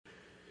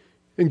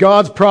In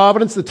God's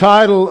providence, the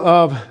title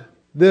of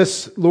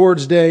this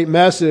Lord's Day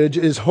message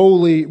is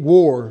Holy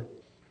War.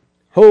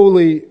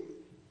 Holy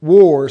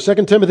War. 2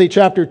 Timothy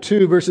chapter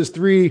 2, verses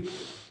 3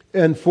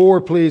 and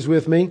 4, please,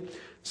 with me.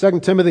 2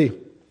 Timothy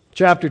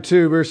chapter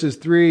 2, verses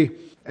 3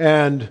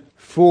 and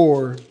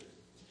 4.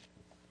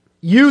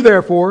 You,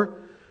 therefore,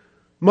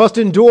 must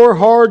endure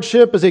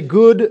hardship as a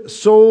good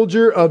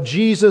soldier of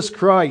Jesus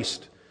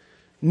Christ.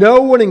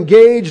 No one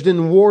engaged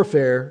in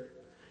warfare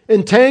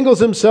entangles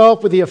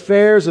himself with the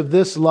affairs of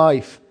this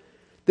life,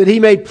 that he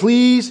may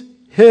please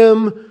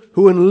him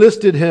who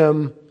enlisted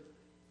him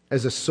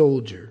as a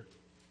soldier.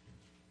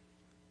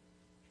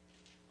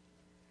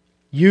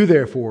 You,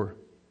 therefore,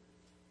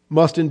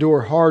 must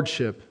endure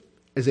hardship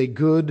as a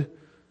good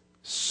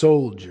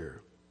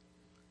soldier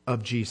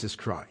of Jesus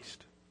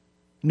Christ.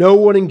 No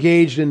one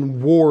engaged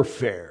in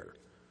warfare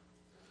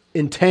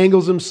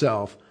entangles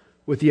himself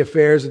with the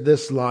affairs of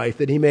this life,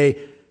 that he may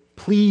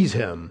please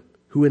him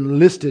who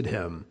enlisted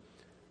him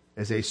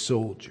as a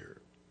soldier.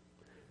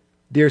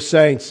 Dear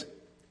saints,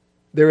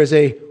 there is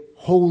a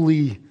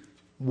holy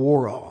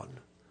war on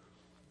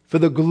for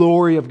the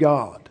glory of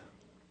God,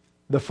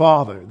 the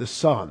Father, the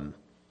Son,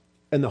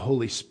 and the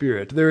Holy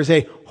Spirit. There is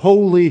a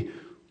holy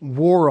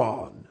war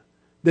on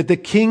that the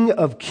King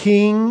of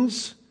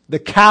Kings, the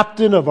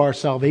captain of our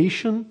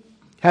salvation,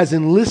 has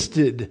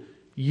enlisted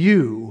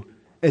you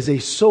as a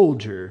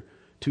soldier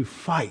to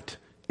fight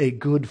a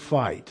good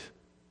fight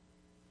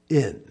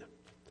in.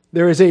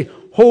 There is a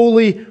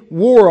holy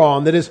war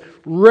on that has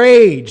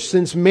raged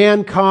since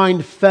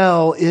mankind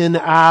fell in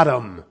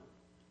Adam.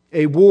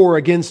 A war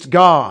against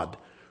God,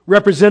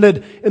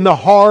 represented in the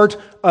heart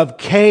of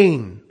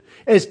Cain.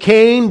 As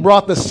Cain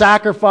brought the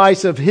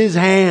sacrifice of his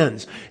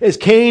hands, as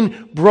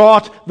Cain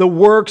brought the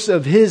works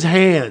of his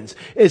hands,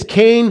 as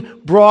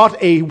Cain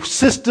brought a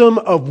system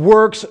of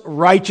works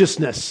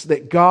righteousness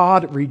that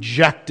God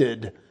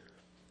rejected,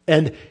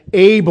 and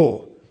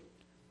Abel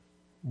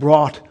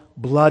brought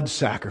blood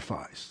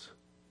sacrifice,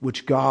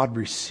 which God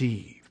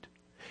received.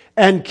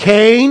 And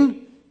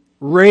Cain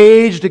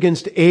raged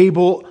against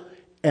Abel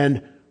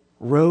and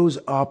rose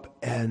up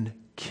and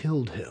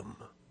killed him.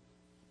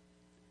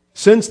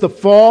 Since the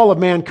fall of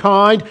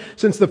mankind,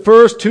 since the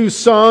first two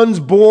sons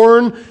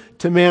born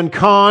to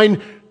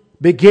mankind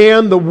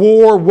began the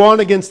war one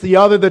against the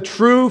other, the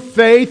true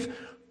faith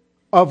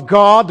of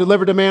God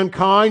delivered to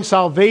mankind,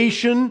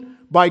 salvation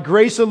by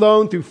grace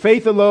alone, through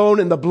faith alone,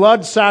 and the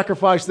blood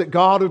sacrifice that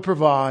God would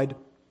provide,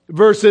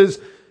 versus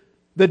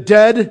the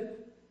dead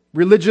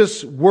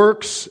religious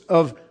works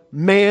of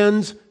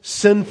man's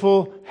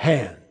sinful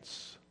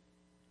hands.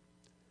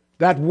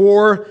 That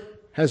war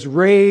has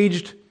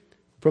raged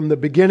from the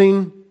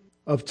beginning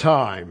of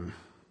time,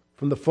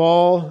 from the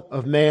fall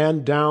of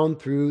man down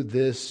through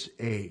this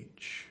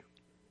age.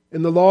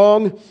 In the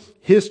long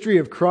history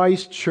of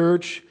Christ's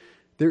church,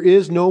 there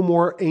is no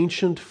more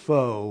ancient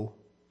foe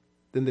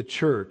than the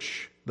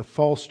church, the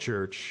false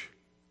church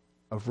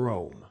of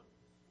Rome.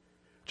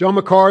 John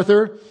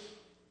MacArthur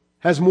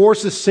has more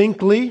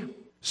succinctly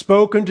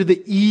spoken to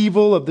the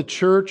evil of the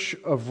church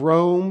of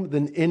Rome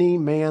than any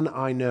man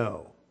I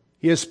know.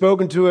 He has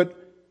spoken to it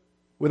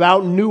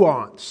without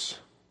nuance.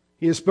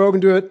 He has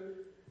spoken to it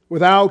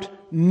without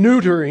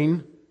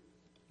neutering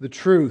the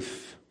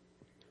truth.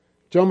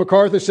 John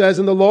MacArthur says,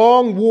 in the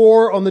long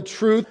war on the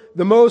truth,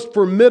 the most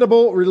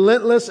formidable,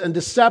 relentless, and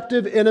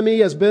deceptive enemy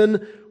has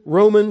been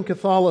Roman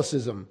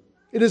Catholicism.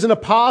 It is an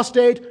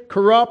apostate,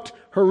 corrupt,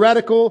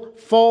 heretical,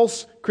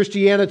 false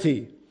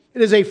Christianity.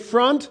 It is a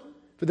front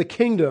for the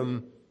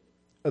kingdom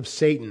of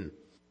Satan.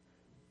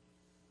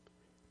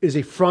 It is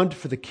a front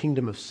for the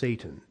kingdom of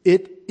Satan.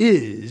 It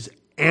is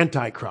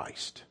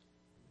Antichrist.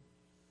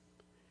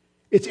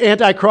 It's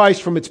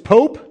Antichrist from its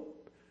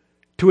pope,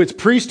 to its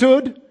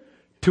priesthood,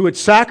 to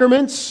its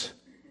sacraments.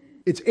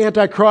 It's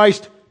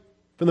Antichrist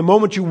from the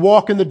moment you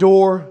walk in the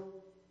door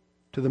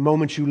to the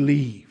moment you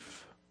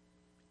leave.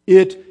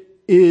 It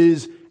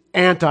is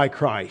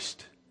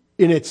Antichrist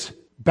in its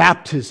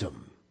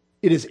baptism.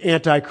 It is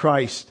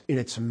Antichrist in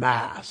its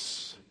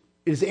Mass.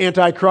 It is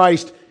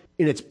Antichrist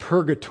in its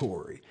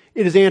purgatory.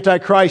 It is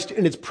Antichrist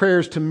in its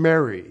prayers to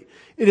Mary.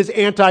 It is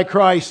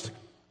Antichrist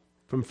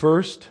from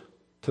first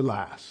to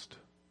last.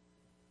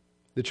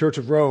 The Church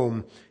of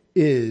Rome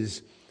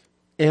is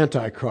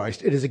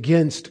Antichrist. It is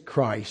against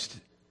Christ.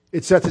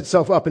 It sets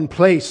itself up in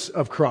place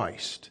of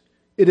Christ.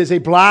 It is a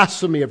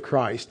blasphemy of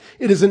Christ.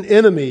 It is an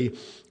enemy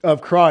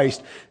of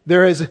Christ.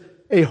 There is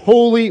a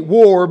holy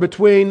war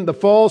between the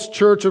false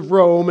church of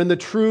Rome and the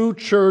true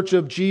church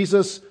of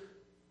Jesus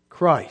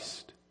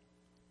Christ.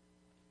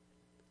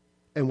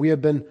 And we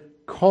have been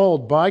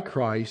called by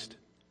Christ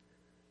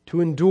to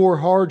endure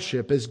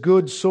hardship as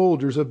good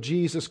soldiers of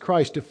Jesus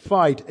Christ, to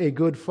fight a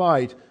good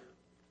fight,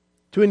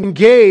 to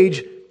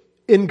engage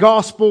in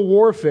gospel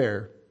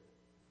warfare,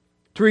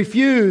 to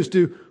refuse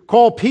to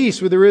call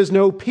peace where there is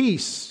no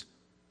peace,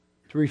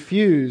 to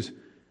refuse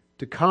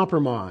to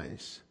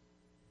compromise.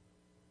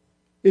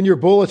 In your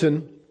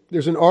bulletin,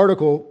 there's an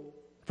article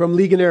from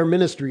Ligonier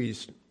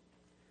Ministries,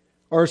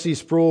 R.C.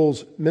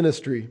 Sproul's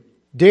ministry.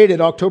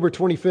 dated October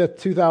 25th,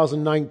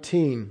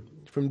 2019,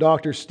 from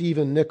Dr.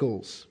 Stephen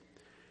Nichols.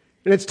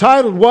 And it's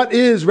titled, What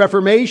is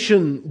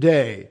Reformation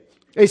Day?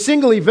 A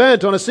single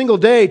event on a single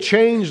day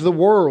changed the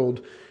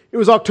world. It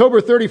was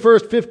October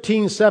 31st,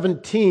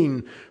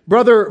 1517.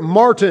 Brother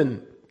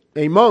Martin,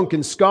 a monk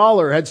and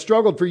scholar, had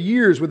struggled for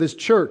years with his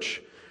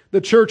church,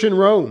 the church in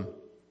Rome.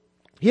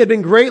 He had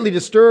been greatly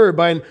disturbed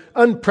by an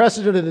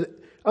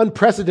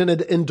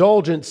unprecedented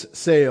indulgence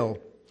sale.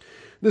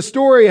 The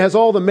story has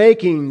all the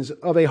makings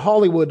of a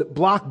Hollywood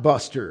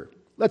blockbuster.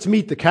 Let's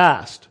meet the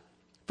cast.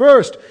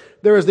 First,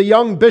 there is the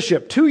young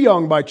bishop, too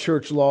young by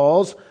church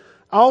laws,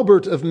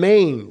 Albert of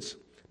Mainz.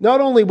 Not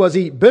only was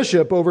he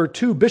bishop over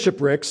 2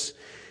 bishoprics,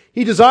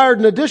 he desired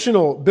an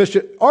additional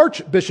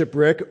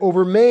archbishopric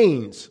over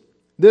Mainz.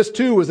 This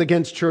too was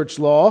against church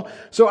law,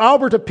 so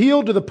Albert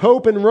appealed to the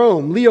Pope in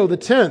Rome, Leo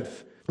X.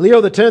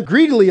 Leo X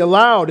greedily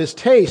allowed his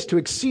taste to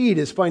exceed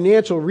his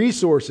financial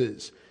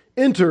resources.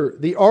 Enter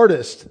the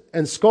artists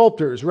and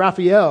sculptors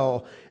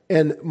Raphael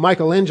and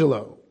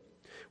Michelangelo.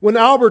 When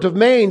Albert of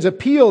Mainz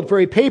appealed for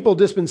a papal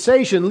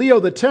dispensation, Leo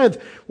X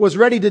was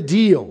ready to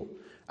deal.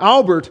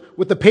 Albert,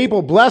 with the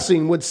papal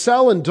blessing, would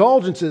sell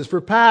indulgences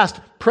for past,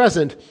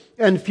 present,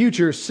 and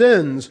future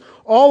sins.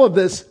 All of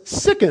this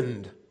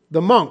sickened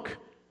the monk,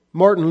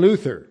 Martin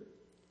Luther.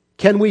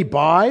 Can we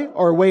buy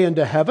our way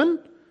into heaven?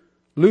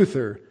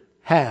 Luther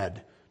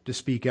had to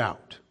speak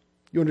out.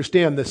 You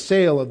understand, the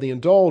sale of the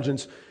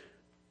indulgence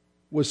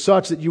was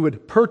such that you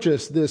would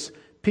purchase this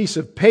piece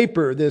of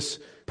paper, this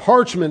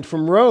parchment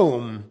from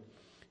Rome,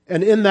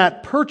 and in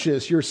that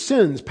purchase, your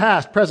sins,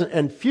 past, present,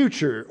 and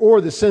future,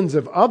 or the sins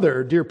of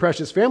other dear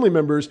precious family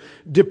members,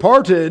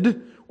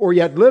 departed or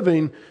yet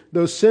living,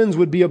 those sins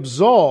would be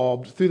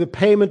absolved through the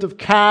payment of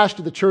cash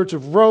to the Church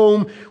of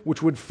Rome,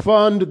 which would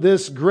fund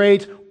this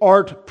great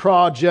art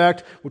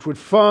project, which would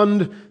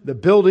fund the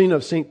building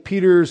of St.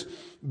 Peter's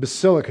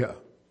Basilica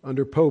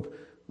under Pope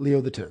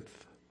Leo X.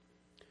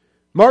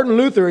 Martin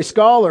Luther, a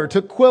scholar,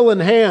 took quill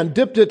in hand,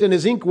 dipped it in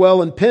his inkwell,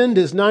 and penned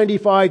his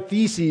 95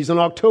 Theses on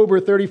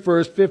October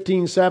 31st,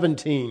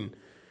 1517.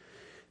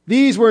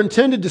 These were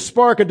intended to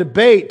spark a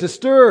debate, to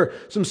stir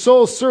some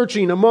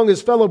soul-searching among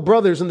his fellow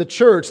brothers in the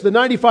church. The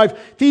 95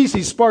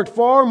 Theses sparked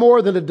far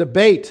more than a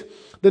debate.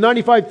 The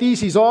 95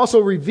 Theses also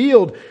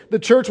revealed the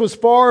church was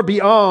far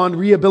beyond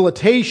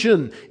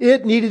rehabilitation.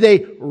 It needed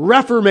a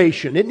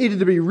reformation. It needed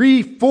to be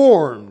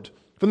reformed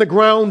from the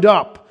ground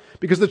up.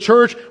 Because the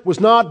church was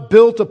not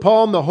built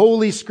upon the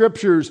Holy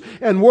Scriptures.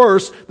 And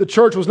worse, the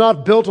church was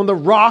not built on the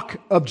rock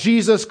of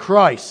Jesus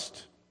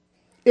Christ.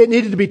 It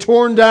needed to be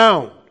torn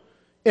down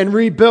and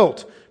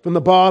rebuilt from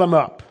the bottom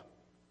up.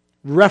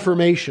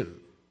 Reformation.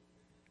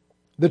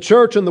 The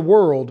church and the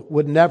world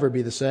would never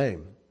be the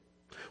same.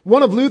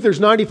 One of Luther's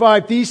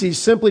 95 Theses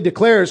simply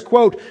declares,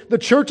 quote, the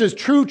church's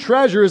true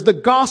treasure is the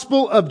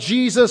gospel of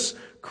Jesus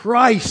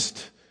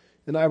Christ.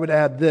 And I would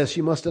add this,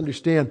 you must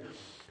understand,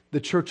 the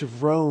Church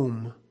of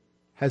Rome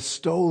has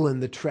stolen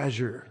the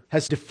treasure,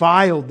 has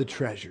defiled the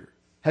treasure,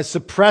 has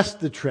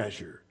suppressed the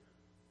treasure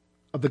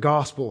of the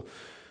gospel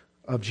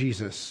of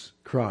Jesus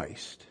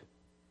Christ.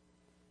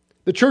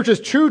 The church's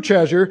true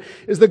treasure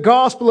is the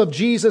gospel of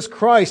Jesus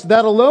Christ.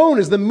 That alone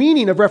is the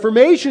meaning of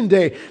Reformation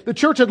Day. The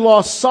church had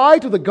lost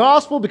sight of the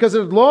gospel because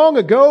it had long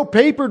ago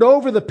papered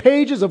over the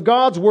pages of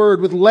God's word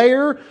with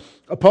layer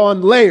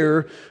upon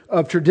layer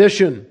of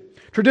tradition.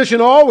 Tradition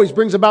always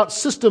brings about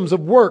systems of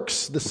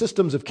works, the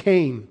systems of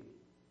Cain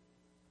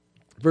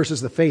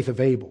versus the faith of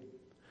Abel.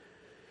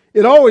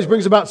 It always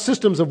brings about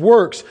systems of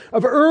works,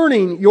 of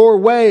earning your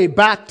way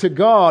back to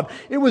God.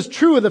 It was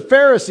true of the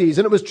Pharisees,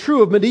 and it was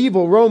true of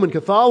medieval Roman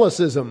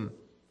Catholicism,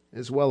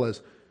 as well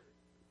as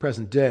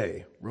present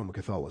day Roman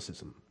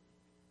Catholicism.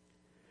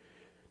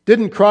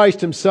 Didn't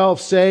Christ himself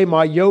say,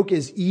 my yoke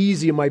is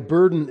easy and my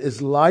burden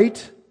is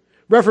light?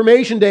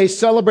 Reformation Day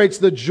celebrates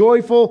the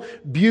joyful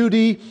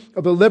beauty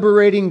of the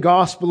liberating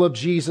gospel of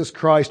Jesus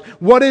Christ.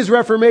 What is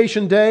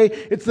Reformation Day?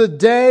 It's the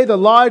day the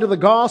light of the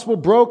gospel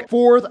broke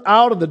forth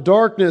out of the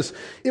darkness.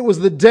 It was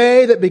the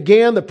day that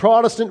began the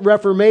Protestant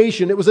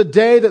Reformation. It was a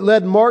day that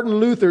led Martin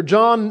Luther,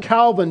 John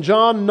Calvin,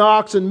 John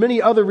Knox, and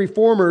many other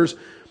reformers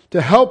to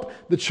help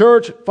the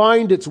church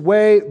find its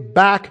way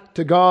back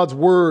to God's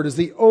Word as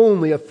the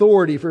only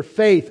authority for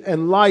faith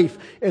and life,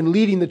 and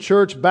leading the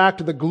church back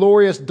to the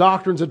glorious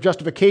doctrines of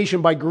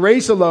justification by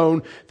grace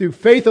alone, through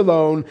faith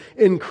alone,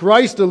 in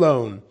Christ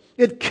alone.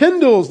 It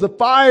kindles the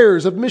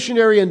fires of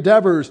missionary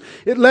endeavors.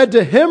 It led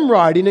to hymn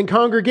writing and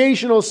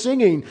congregational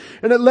singing,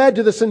 and it led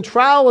to the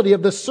centrality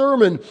of the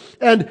sermon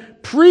and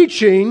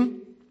preaching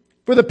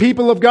for the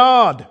people of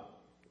God.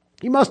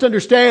 You must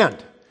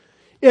understand,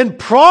 in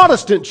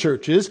Protestant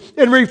churches,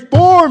 in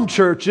Reformed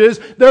churches,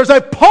 there's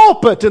a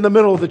pulpit in the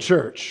middle of the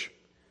church.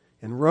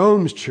 In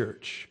Rome's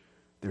church,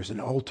 there's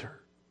an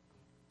altar.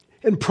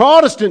 In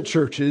Protestant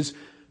churches,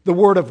 the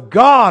Word of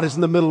God is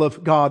in the middle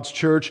of God's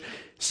church,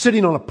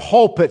 sitting on a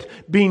pulpit,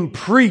 being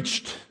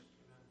preached.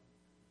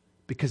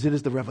 Because it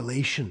is the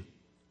revelation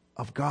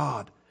of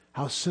God,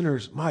 how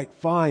sinners might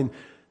find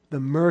the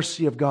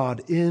mercy of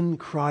God in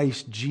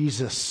Christ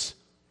Jesus.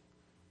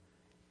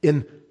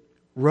 In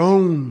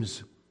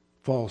Rome's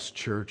false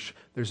church,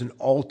 there's an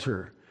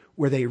altar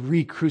where they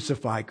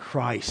re-crucify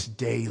Christ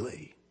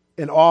daily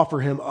and offer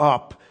him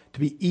up to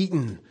be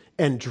eaten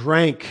and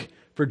drank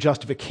for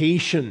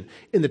justification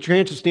in the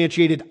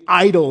transubstantiated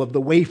idol of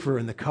the wafer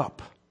and the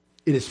cup.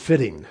 It is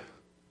fitting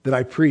that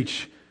I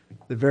preach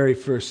the very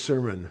first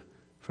sermon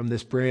from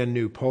this brand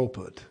new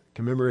pulpit,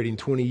 commemorating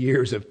 20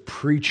 years of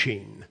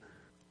preaching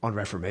on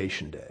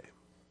Reformation Day.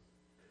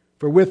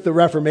 For with the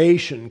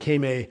Reformation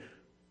came a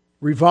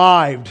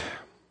revived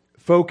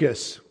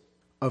focus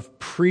of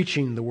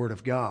preaching the Word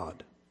of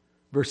God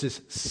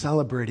versus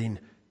celebrating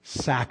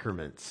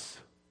sacraments.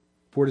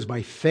 For it is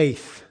by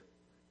faith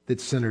that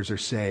sinners are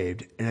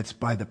saved, and it's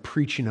by the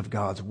preaching of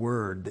God's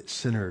Word that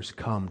sinners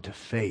come to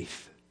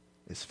faith,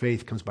 as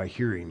faith comes by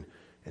hearing,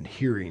 and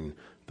hearing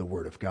the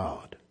Word of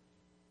God.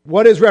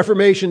 What is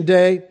Reformation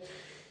Day?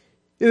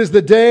 It is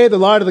the day the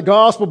light of the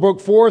gospel broke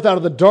forth out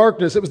of the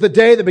darkness. It was the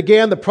day that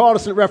began the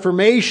Protestant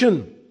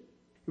Reformation.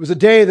 It was a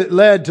day that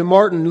led to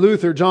Martin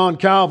Luther, John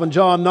Calvin,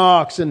 John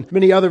Knox, and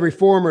many other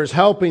reformers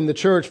helping the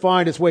church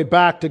find its way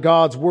back to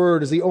God's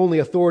Word as the only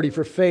authority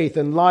for faith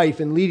and life,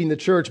 and leading the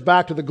church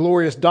back to the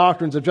glorious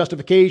doctrines of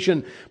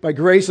justification by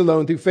grace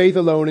alone, through faith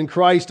alone, in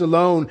Christ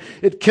alone.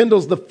 It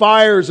kindles the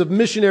fires of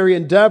missionary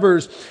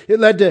endeavors. It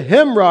led to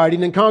hymn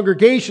writing and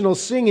congregational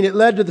singing. It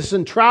led to the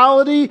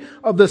centrality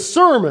of the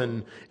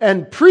sermon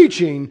and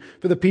preaching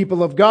for the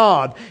people of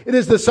God. It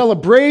is the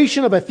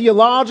celebration of a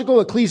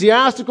theological,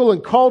 ecclesiastical,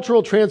 and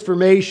cultural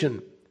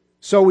transformation.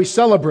 So we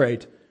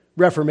celebrate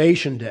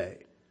Reformation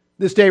Day.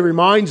 This day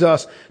reminds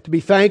us to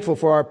be thankful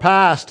for our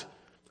past,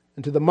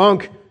 and to the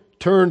monk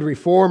turned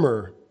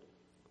reformer.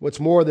 What's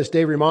more, this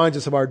day reminds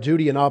us of our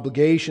duty and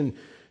obligation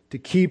to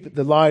keep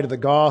the light of the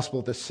gospel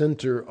at the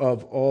center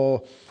of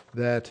all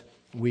that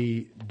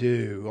we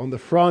do. On the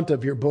front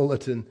of your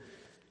bulletin,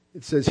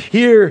 it says,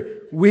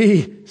 "Here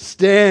we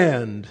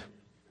stand."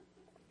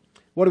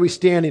 What are we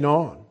standing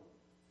on?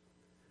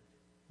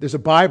 There's a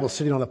Bible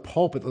sitting on a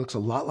pulpit that looks a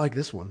lot like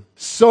this one.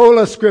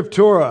 Sola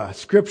Scriptura,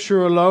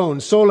 Scripture alone.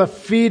 Sola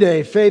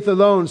Fide, faith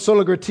alone.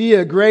 Sola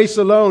Gratia, grace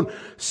alone.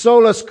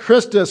 Solus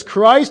Christus,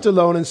 Christ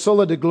alone. And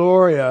Sola Deo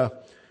Gloria,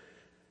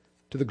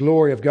 to the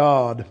glory of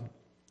God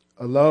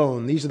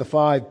alone. These are the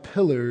 5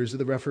 pillars of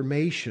the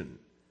Reformation.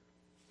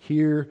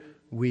 Here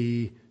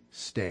we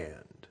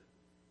stand.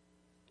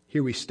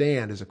 Here we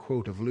stand is a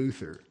quote of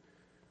Luther.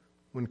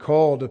 When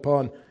called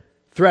upon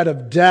threat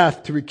of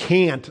death to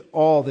recant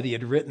all that he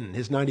had written,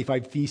 his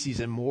 95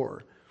 Theses and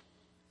more,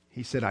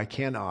 he said, "I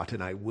cannot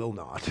and I will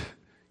not.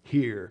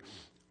 Here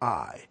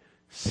I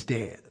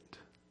stand."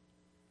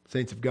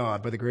 Saints of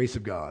God, by the grace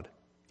of God,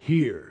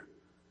 here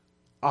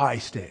I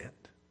stand,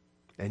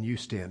 and you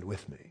stand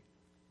with me.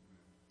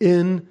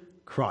 In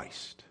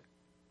Christ,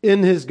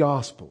 in His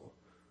gospel,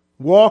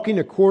 walking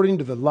according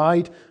to the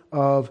light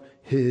of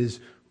His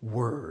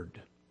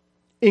Word,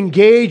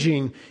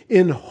 engaging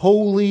in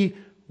holy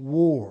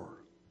war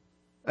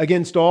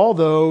against all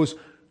those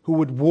who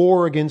would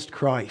war against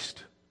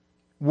Christ,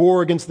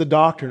 war against the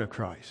doctrine of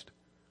Christ,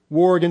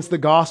 war against the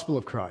gospel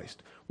of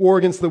Christ, war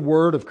against the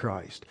word of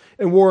Christ,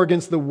 and war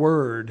against the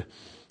word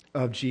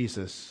of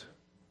Jesus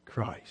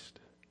Christ.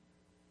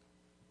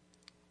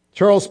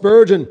 Charles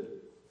Spurgeon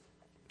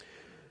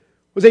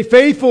was a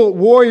faithful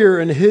warrior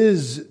in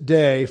his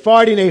day,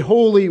 fighting a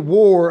holy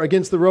war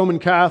against the Roman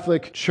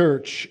Catholic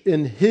Church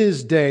in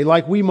his day,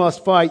 like we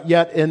must fight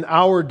yet in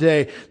our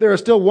day. There are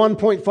still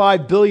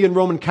 1.5 billion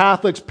Roman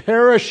Catholics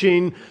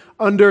perishing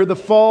under the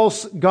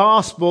false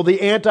gospel, the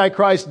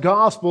Antichrist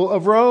gospel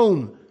of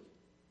Rome.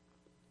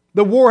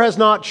 The war has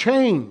not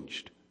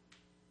changed.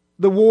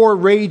 The war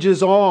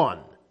rages on.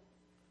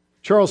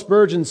 Charles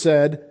Spurgeon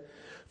said,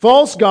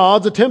 "False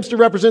gods attempts to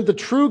represent the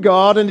true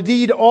God, and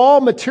indeed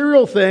all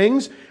material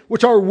things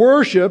which are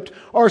worshipped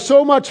are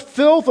so much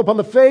filth upon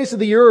the face of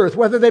the earth,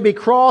 whether they be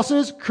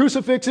crosses,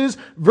 crucifixes,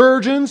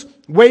 virgins,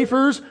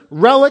 wafers,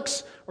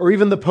 relics, or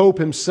even the Pope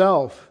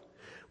himself.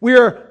 We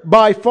are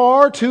by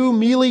far too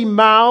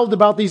mealy-mouthed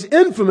about these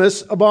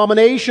infamous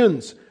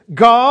abominations.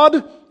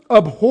 God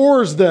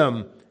abhors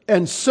them,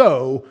 and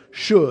so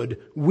should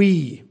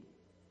we.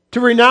 To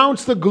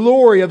renounce the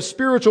glory of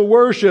spiritual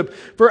worship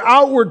for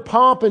outward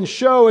pomp and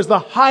show is the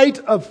height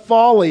of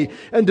folly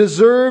and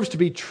deserves to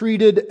be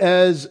treated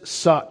as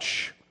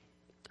such."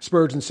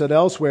 Spurgeon said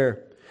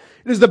elsewhere,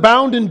 "It is the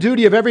bounden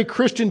duty of every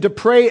Christian to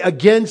pray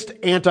against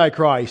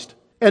Antichrist.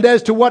 And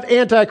as to what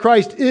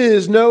Antichrist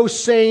is, no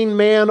sane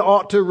man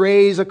ought to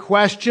raise a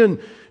question."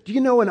 Do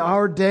you know in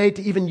our day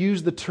to even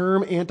use the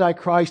term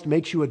Antichrist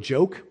makes you a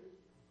joke?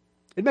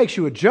 It makes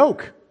you a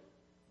joke.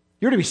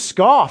 You're to be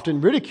scoffed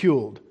and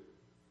ridiculed.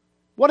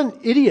 What an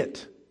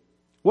idiot.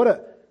 What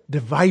a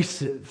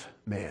divisive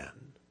man,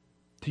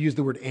 to use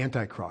the word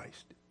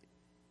Antichrist.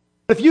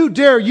 If you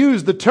dare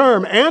use the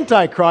term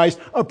Antichrist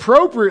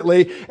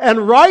appropriately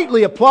and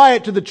rightly apply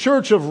it to the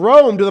Church of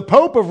Rome, to the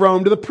Pope of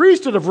Rome, to the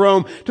priesthood of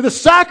Rome, to the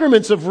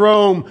sacraments of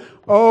Rome,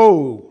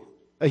 oh,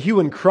 a hue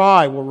and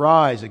cry will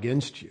rise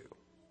against you.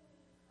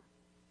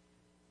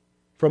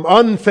 From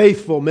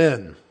unfaithful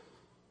men,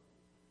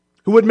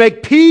 who would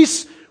make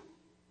peace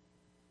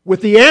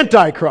with the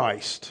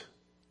Antichrist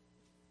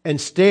and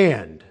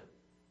stand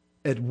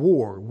at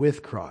war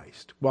with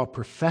Christ while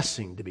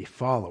professing to be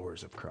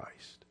followers of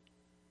Christ.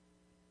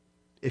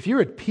 If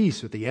you're at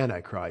peace with the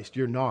Antichrist,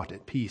 you're not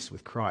at peace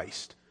with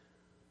Christ.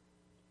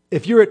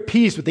 If you're at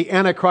peace with the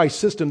Antichrist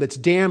system that's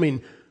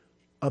damning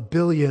 1.5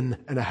 billion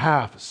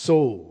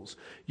souls,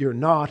 you're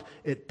not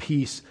at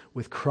peace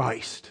with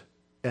Christ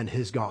and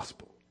His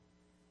gospel.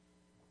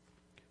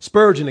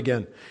 Spurgeon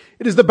again.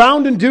 It is the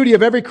bounden duty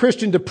of every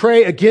Christian to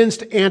pray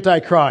against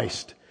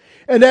Antichrist.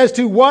 And as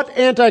to what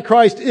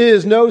Antichrist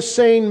is, no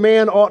sane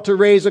man ought to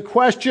raise a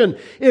question.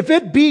 If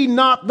it be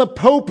not the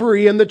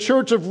popery and the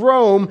Church of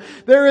Rome,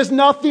 there is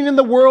nothing in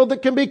the world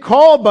that can be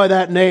called by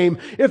that name.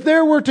 If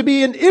there were to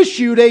be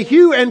issued a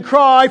hue and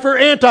cry for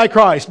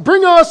Antichrist,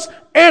 bring us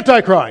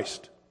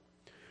Antichrist,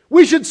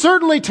 we should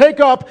certainly take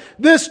up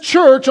this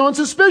church on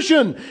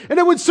suspicion, and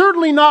it would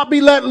certainly not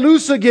be let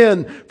loose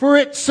again, for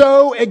it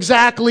so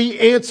exactly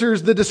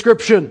answers the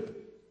description.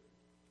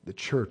 The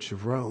Church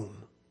of Rome.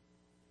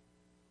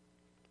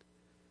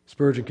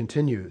 Spurgeon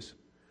continues,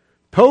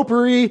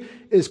 popery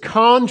is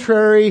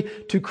contrary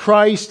to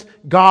Christ's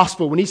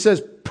gospel. When he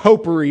says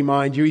popery,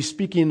 mind you, he's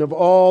speaking of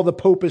all the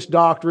popish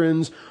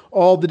doctrines,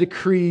 all the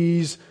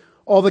decrees,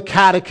 all the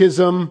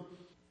catechism,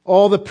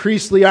 all the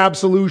priestly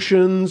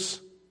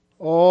absolutions,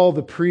 all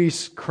the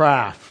priest's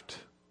craft,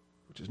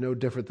 which is no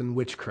different than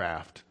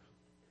witchcraft.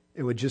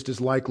 It would just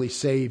as likely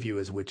save you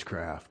as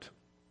witchcraft.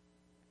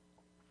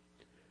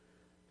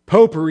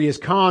 Popery is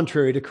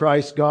contrary to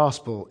Christ's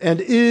gospel and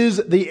is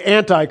the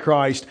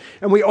Antichrist,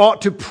 and we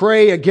ought to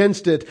pray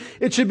against it.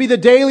 It should be the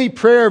daily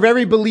prayer of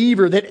every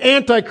believer that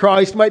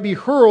Antichrist might be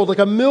hurled like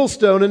a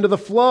millstone into the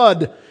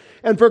flood,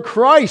 and for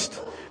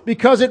Christ,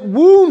 because it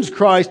wounds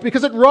Christ,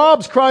 because it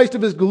robs Christ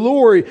of His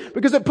glory,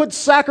 because it puts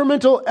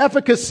sacramental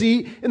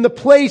efficacy in the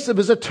place of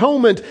His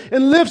atonement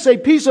and lifts a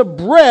piece of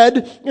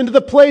bread into the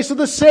place of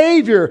the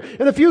Savior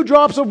and a few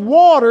drops of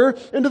water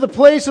into the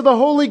place of the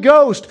Holy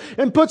Ghost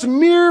and puts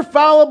mere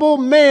fallible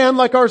man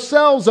like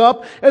ourselves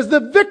up as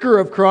the vicar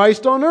of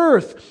Christ on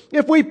earth.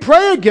 If we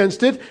pray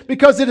against it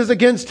because it is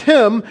against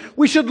Him,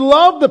 we should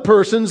love the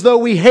persons though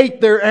we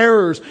hate their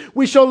errors.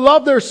 We shall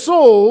love their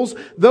souls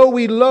though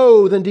we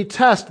loathe and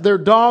detest their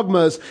dogmas.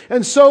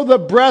 And so the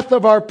breath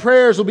of our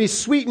prayers will be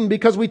sweetened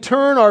because we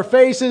turn our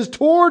faces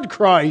toward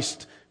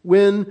Christ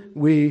when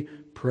we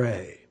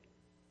pray.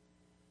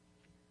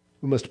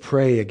 We must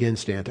pray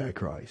against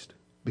Antichrist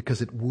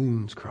because it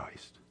wounds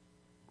Christ,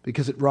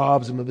 because it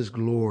robs Him of His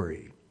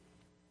glory,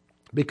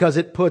 because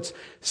it puts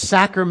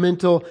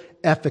sacramental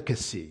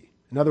efficacy.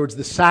 In other words,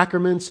 the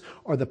sacraments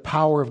are the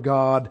power of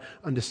God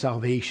unto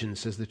salvation,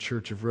 says the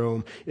Church of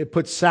Rome. It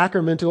puts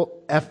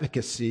sacramental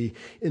efficacy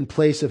in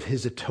place of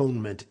His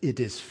atonement. It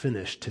is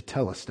finished,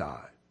 tetelestai.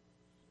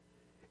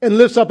 And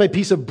lifts up a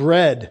piece of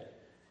bread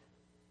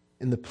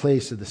in the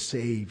place of the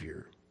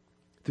Savior.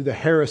 Through the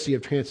heresy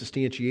of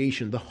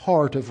transubstantiation, the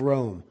heart of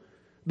Rome.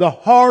 The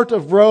heart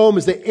of Rome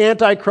is the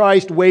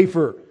Antichrist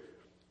wafer.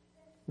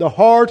 The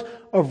heart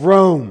of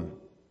Rome,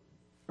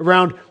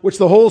 around which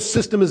the whole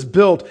system is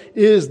built,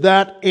 is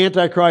that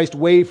Antichrist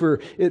wafer.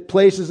 It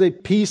places a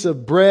piece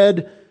of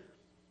bread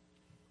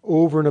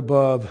over and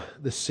above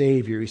the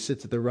Savior. He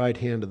sits at the right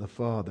hand of the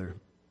Father,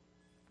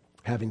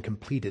 having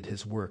completed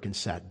His work and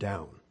sat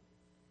down.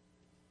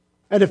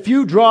 And a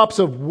few drops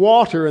of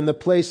water in the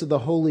place of the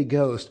Holy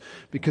Ghost,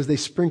 because they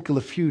sprinkle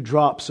a few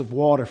drops of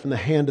water from the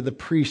hand of the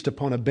priest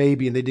upon a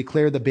baby, and they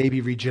declare the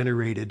baby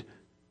regenerated.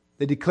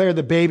 They declare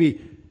the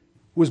baby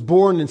was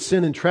born in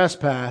sin and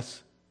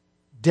trespass,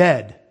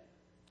 dead,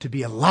 to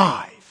be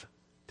alive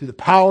through the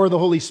power of the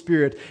Holy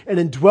Spirit and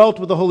indwelt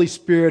with the Holy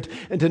Spirit,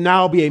 and to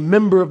now be a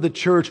member of the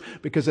church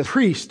because a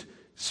priest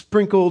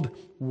sprinkled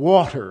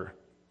water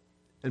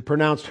and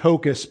pronounced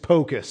hocus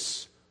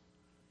pocus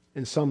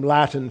in some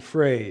Latin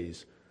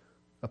phrase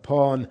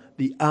upon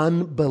the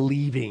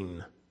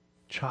unbelieving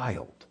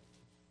child.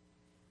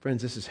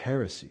 Friends, this is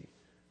heresy.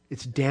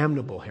 It's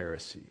damnable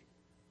heresy,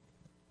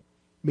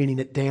 meaning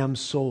it damns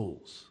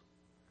souls,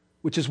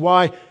 which is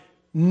why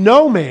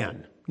no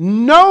man,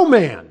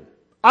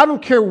 I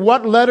don't care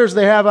what letters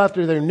they have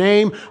after their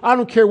name, I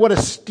don't care what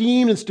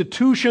esteemed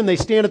institution they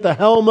stand at the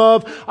helm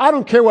of, I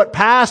don't care what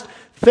past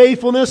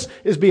faithfulness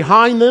is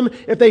behind them.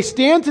 If they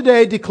stand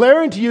today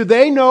declaring to you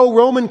they know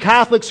Roman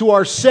Catholics who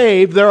are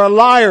saved, they're a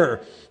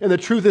liar and the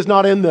truth is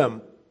not in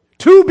them.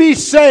 To be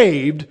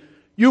saved,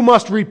 you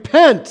must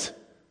repent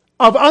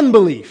of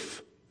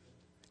unbelief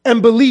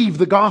and believe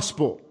the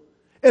gospel.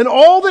 And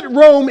all that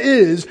Rome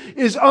is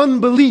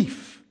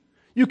unbelief.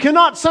 You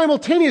cannot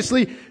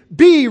simultaneously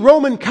be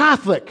Roman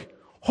Catholic,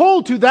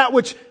 hold to that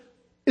which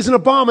is an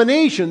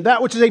abomination,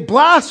 that which is a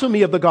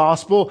blasphemy of the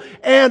gospel,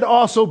 and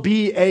also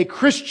be a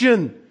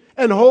Christian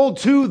and hold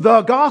to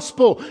the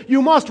gospel.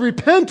 You must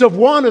repent of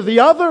one or the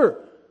other.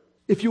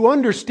 If you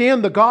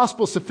understand the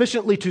gospel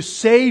sufficiently to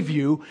save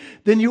you,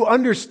 then you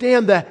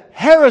understand the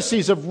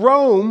heresies of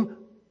Rome,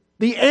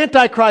 the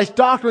Antichrist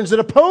doctrines that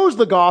oppose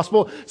the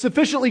gospel,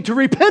 sufficiently to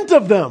repent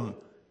of them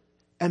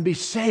and be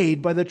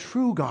saved by the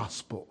true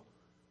gospel.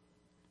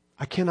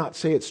 I cannot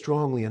say it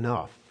strongly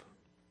enough.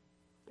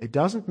 It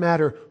doesn't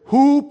matter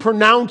who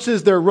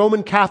pronounces their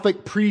Roman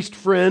Catholic priest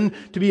friend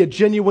to be a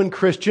genuine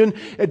Christian.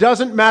 It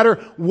doesn't matter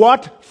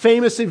what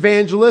famous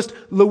evangelist,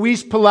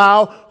 Luis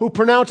Palau, who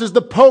pronounces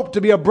the Pope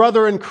to be a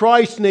brother in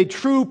Christ and a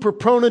true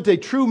proponent, a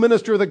true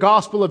minister of the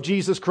gospel of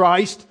Jesus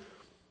Christ.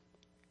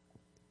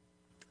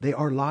 They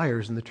are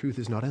liars and the truth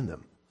is not in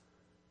them.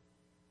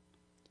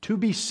 To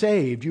be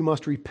saved, you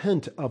must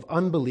repent of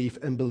unbelief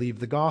and believe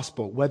the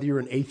gospel. Whether you're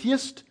an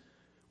atheist,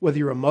 whether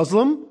you're a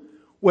Muslim,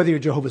 whether you're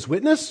a Jehovah's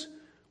Witness,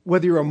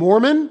 whether you're a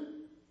Mormon,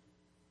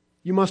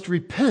 you must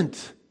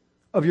repent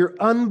of your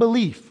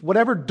unbelief.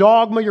 Whatever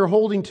dogma you're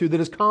holding to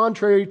that is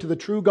contrary to the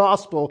true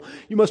gospel,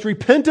 you must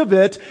repent of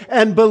it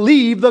and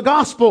believe the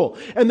gospel.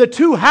 And the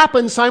two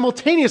happen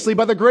simultaneously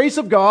by the grace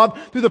of God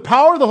through the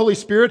power of the Holy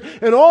Spirit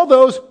and all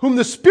those whom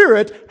the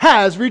Spirit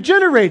has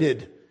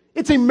regenerated.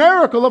 It's a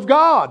miracle of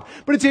God,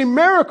 but it's a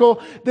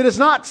miracle that is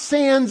not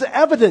sans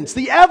evidence.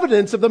 The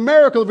evidence of the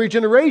miracle of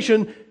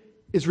regeneration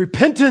is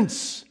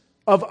repentance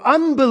of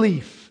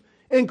unbelief,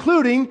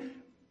 including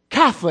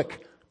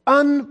Catholic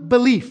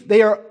unbelief.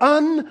 They are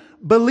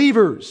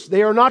unbelievers.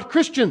 They are not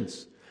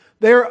Christians.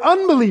 They are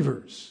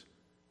unbelievers.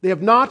 They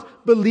have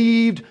not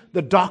believed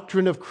the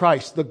doctrine of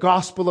Christ, the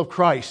gospel of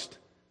Christ.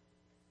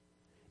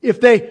 If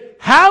they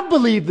have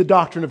believed the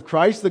doctrine of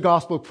Christ, the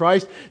gospel of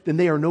Christ, then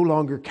they are no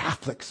longer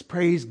Catholics.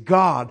 Praise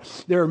God.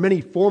 There are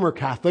many former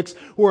Catholics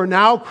who are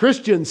now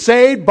Christians,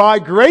 saved by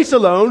grace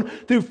alone,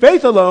 through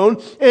faith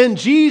alone, in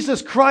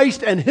Jesus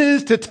Christ and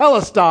His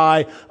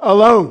tetelestai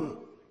alone.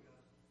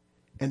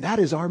 And that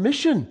is our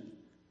mission.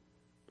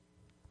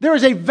 There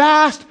is a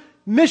vast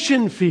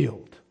mission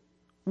field.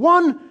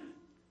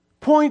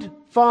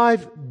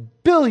 1.5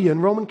 billion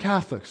Roman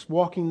Catholics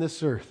walking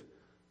this earth,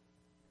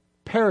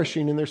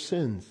 perishing in their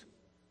sins,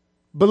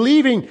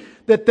 believing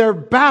that their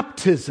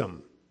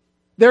baptism,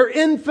 their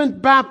infant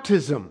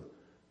baptism,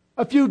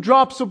 a few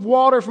drops of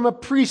water from a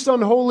priest's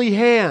unholy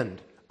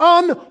hand,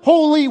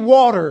 unholy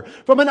water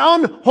from an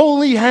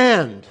unholy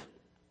hand,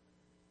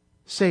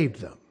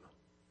 saved them.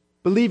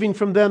 Believing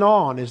from then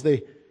on, as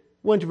they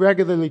went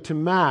regularly to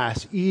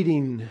Mass,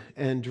 eating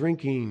and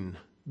drinking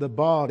the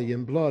body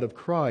and blood of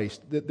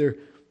Christ, that their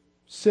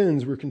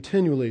sins were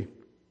continually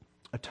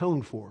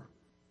atoned for,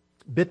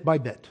 bit by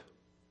bit.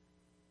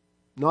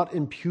 Not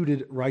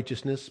imputed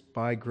righteousness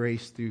by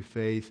grace through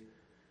faith,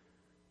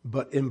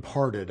 but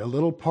imparted, a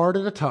little part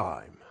at a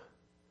time,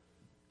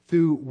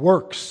 through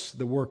works,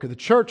 the work of the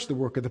church, the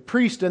work of the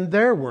priest, and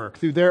their work,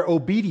 through their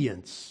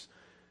obedience,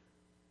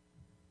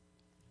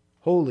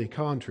 wholly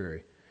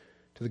contrary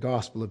to the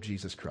gospel of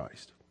Jesus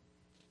Christ.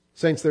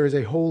 Saints, there is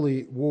a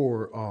holy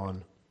war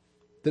on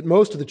that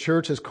most of the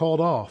church has called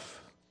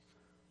off.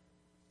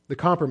 The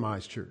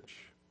compromised church,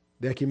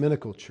 the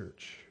ecumenical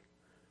church.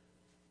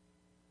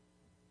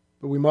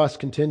 But we must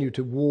continue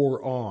to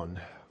war on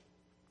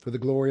for the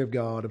glory of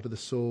God and for the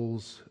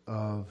souls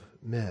of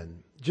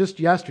men.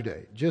 Just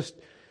yesterday,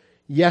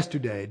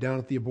 down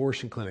at the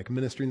abortion clinic,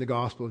 ministering the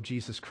gospel of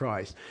Jesus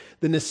Christ,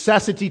 the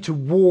necessity to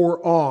war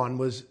on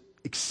was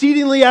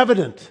exceedingly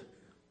evident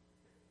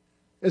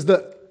as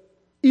the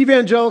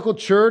evangelical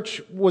church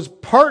was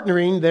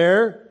partnering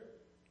there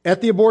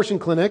at the abortion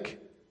clinic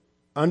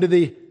under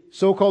the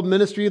so-called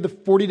ministry of the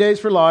 40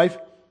 Days for Life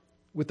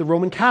with the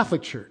Roman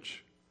Catholic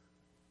Church,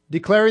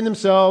 declaring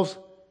themselves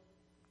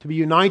to be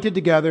united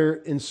together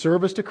in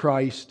service to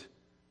Christ,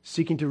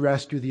 seeking to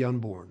rescue the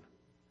unborn,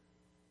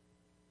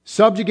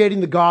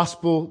 subjugating the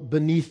gospel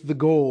beneath the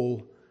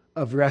goal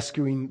of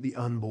rescuing the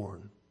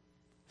unborn,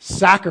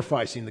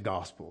 sacrificing the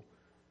gospel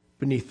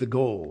beneath the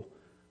goal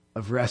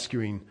of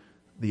rescuing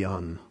the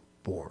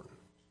unborn.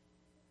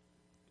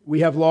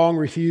 We have long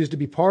refused to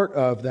be part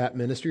of that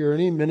ministry or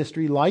any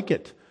ministry like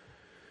it,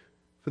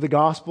 for the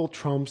gospel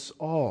trumps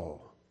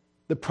all.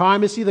 The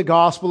primacy of the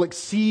gospel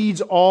exceeds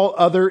all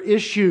other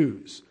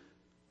issues.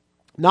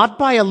 Not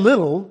by a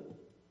little.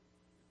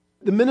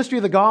 The ministry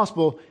of the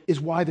gospel is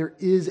why there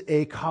is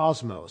a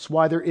cosmos,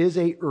 why there is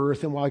a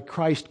earth, and why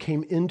Christ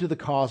came into the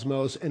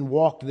cosmos and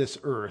walked this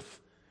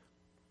earth.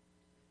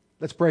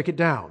 Let's break it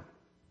down.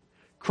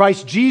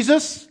 Christ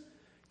Jesus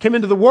came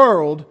into the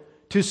world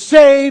to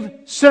save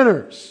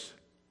sinners.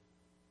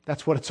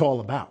 That's what it's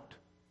all about.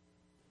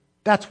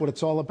 That's what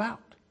it's all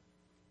about.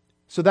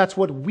 So that's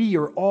what we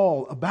are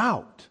all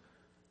about.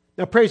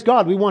 Now, praise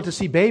God, we want to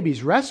see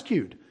babies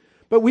rescued.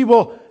 But we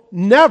will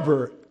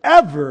never,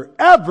 ever,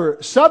 ever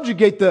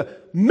subjugate the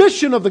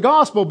mission of the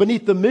gospel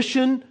beneath the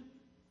mission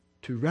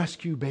to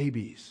rescue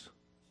babies.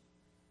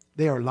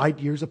 They are light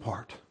years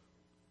apart.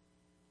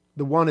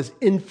 The one is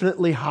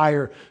infinitely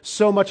higher,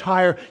 so much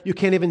higher you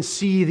can't even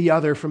see the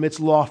other from its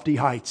lofty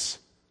heights.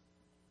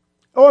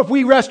 Oh, if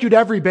we rescued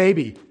every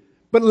baby,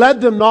 but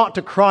led them not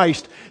to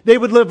Christ, they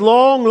would live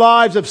long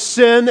lives of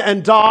sin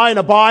and die and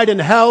abide in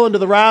hell under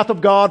the wrath of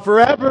God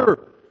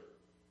forever.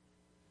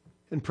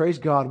 And praise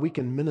God, we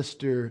can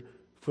minister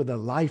for the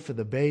life of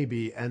the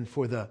baby and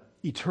for the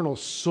eternal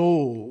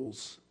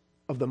souls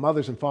of the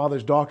mothers and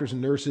fathers, doctors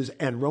and nurses,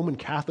 and Roman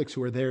Catholics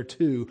who are there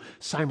too,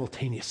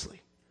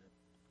 simultaneously.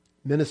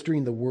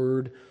 ministering the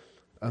Word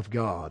of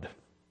God.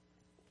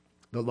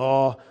 The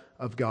law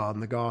of God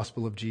and the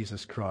gospel of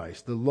Jesus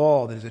Christ. The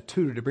law that is a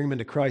tutor to bring men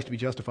to Christ to be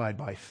justified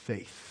by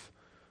faith.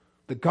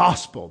 The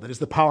gospel that is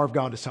the power of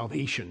God to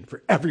salvation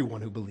for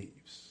everyone who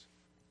believes.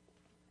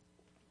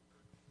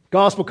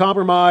 Gospel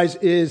compromise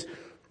is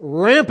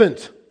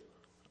rampant,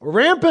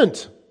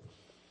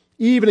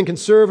 even in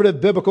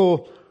conservative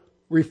biblical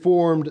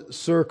Reformed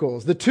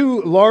circles. The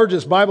two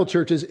largest Bible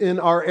churches in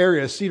our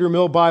area, Cedar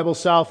Mill Bible,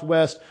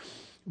 Southwest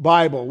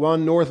Bible,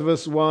 one north of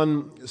us,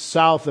 one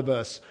south of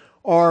us,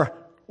 are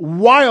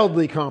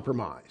wildly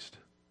compromised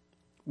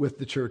with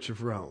the Church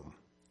of Rome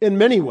in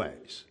many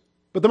ways.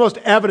 But the most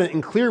evident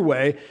and clear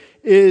way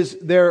is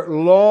their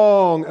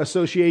long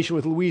association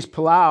with Luis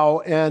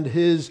Palau and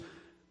his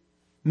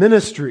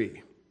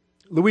ministry.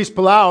 Luis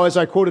Palau, as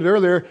I quoted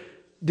earlier,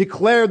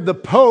 declared the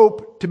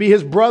Pope to be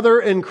his brother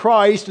in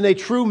Christ and a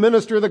true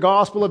minister of the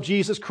gospel of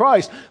Jesus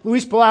Christ.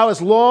 Luis Palau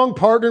has long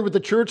partnered with the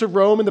Church of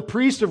Rome and the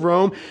priests of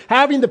Rome,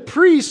 having the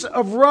priests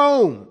of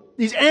Rome,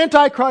 these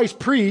antichrist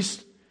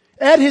priests,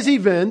 at his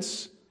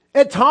events,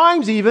 at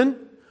times even,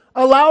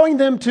 allowing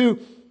them to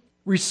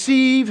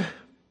receive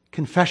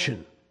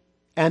confession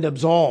and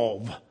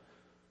absolve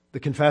the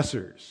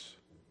confessors,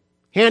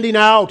 handing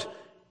out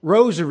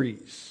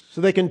rosaries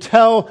so they can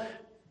tell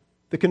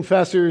the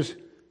confessors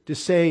to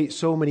say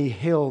so many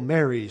Hail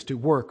Marys to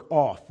work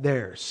off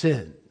their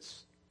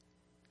sins.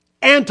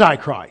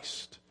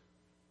 Antichrist.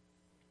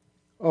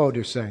 Oh,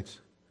 dear saints,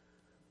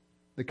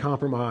 the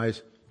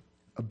compromise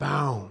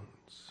abounds.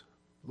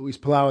 Luis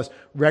Palau has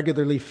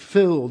regularly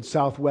filled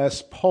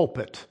Southwest's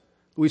pulpit.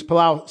 Luis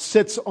Palau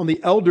sits on the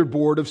elder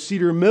board of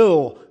Cedar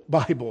Mill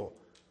Bible.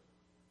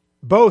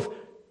 Both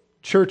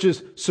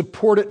churches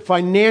support it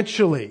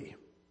financially.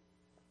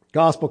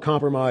 Gospel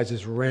compromise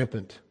is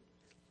rampant.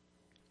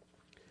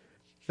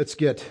 Let's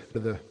get to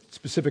the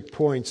specific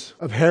points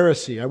of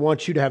heresy. I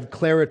want you to have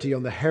clarity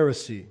on the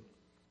heresy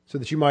so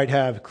that you might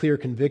have clear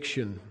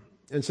conviction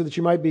and so that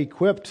you might be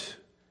equipped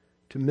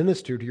to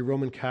minister to your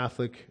Roman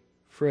Catholic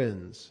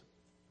friends.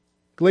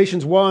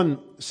 Galatians 1,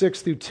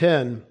 6 through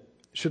 10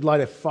 should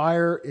light a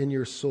fire in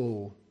your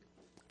soul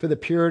for the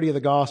purity of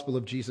the gospel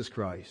of Jesus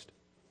Christ,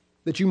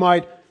 that you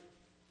might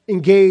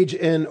engage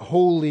in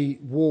holy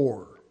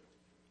war.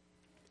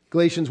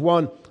 Galatians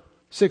 1,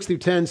 6 through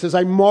 10 says,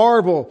 I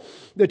marvel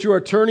that you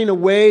are turning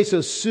away so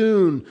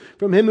soon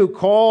from him who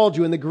called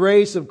you in the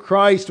grace of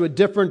Christ to a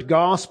different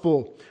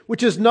gospel,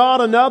 which is not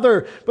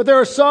another. But there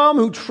are some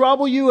who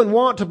trouble you and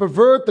want to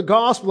pervert the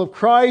gospel of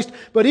Christ.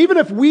 But even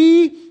if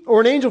we or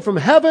an angel from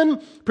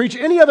heaven preach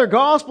any other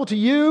gospel to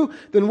you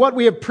than what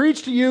we have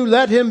preached to you,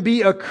 let him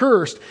be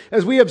accursed.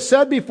 As we have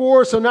said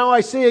before, so now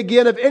I say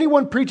again, if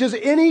anyone preaches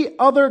any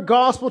other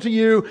gospel to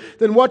you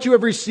than what you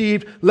have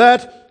received,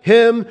 let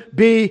him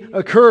be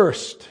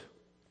accursed.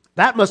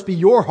 That must be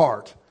your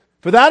heart.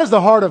 For that is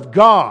the heart of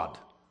God,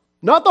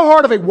 not the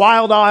heart of a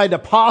wild-eyed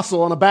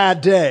apostle on a bad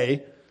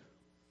day.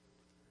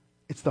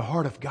 It's the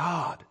heart of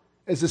God,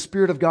 as the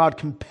Spirit of God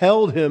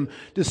compelled him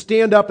to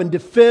stand up and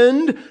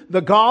defend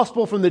the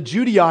gospel from the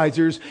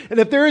Judaizers. And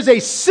if there is a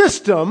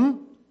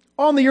system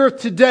on the earth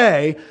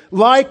today,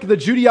 like the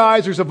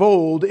Judaizers of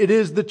old, it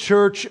is the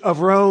Church of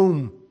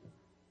Rome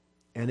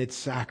and its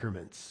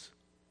sacraments.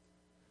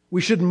 We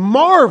should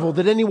marvel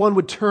that anyone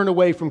would turn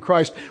away from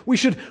Christ. We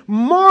should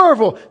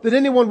marvel that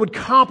anyone would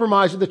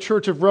compromise with the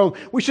Church of Rome.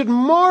 We should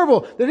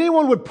marvel that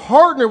anyone would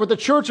partner with the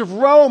Church of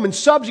Rome and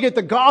subjugate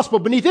the gospel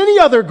beneath any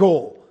other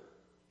goal.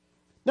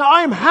 Now,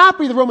 I am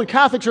happy the Roman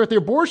Catholics are at the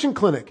abortion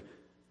clinic.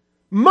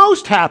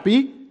 Most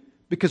happy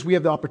because we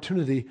have the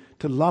opportunity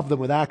to love them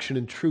with action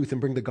and truth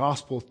and bring the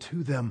gospel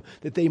to them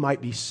that they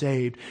might be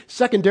saved.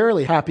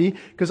 Secondarily happy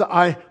because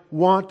I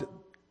want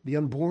the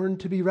unborn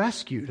to be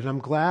rescued. And I'm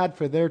glad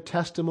for their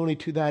testimony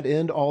to that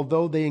end,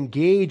 although they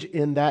engage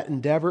in that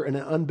endeavor in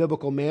an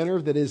unbiblical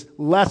manner that is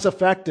less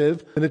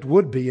effective than it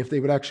would be if they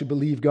would actually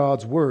believe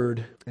God's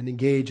word and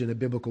engage in a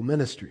biblical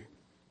ministry.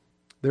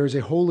 There is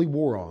a holy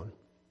war on,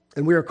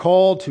 and we are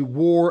called to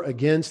war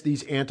against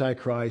these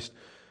Antichrist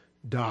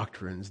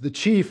doctrines. The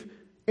chief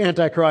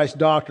Antichrist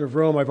doctrine of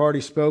Rome I've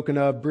already spoken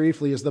of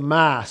briefly is the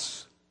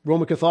Mass,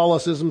 Roman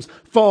Catholicism's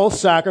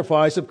false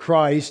sacrifice of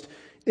Christ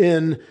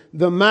in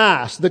the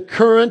Mass. The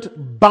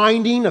current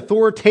binding,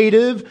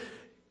 authoritative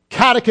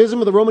catechism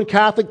of the Roman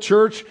Catholic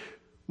Church,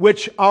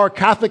 which our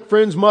Catholic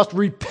friends must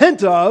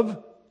repent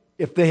of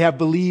if they have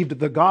believed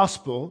the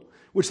gospel,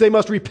 which they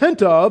must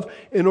repent of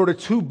in order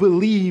to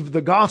believe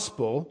the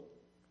gospel.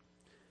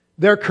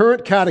 Their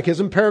current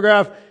catechism,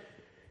 paragraph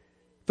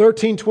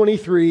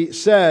 1323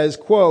 says,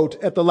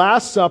 quote, at the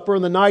Last Supper,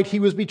 on the night he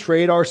was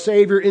betrayed, our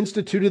Savior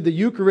instituted the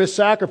Eucharist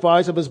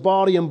sacrifice of his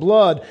body and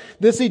blood.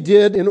 This he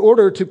did in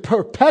order to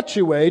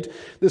perpetuate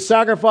the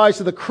sacrifice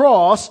of the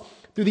cross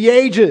through the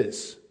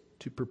ages.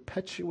 To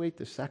perpetuate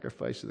the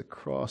sacrifice of the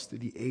cross through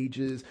the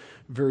ages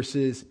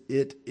versus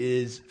it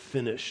is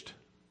finished.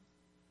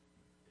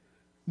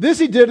 This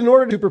he did in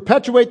order to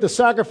perpetuate the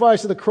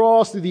sacrifice of the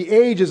cross through the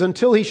ages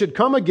until he should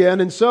come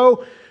again, and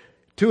so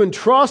to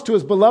entrust to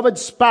his beloved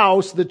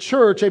spouse, the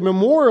church, a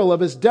memorial of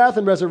his death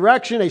and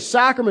resurrection, a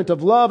sacrament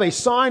of love, a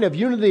sign of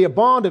unity, a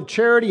bond of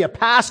charity, a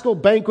paschal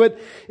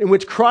banquet in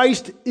which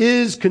Christ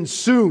is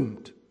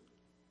consumed.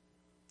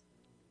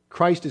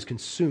 Christ is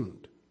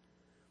consumed.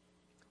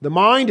 The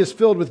mind is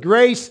filled with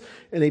grace,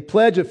 and a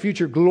pledge of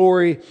future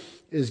glory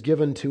is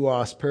given to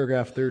us.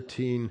 Paragraph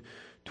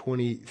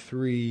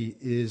 1323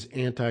 is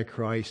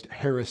Antichrist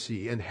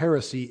heresy, and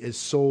heresy is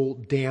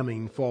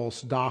soul-damning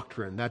false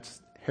doctrine.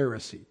 That's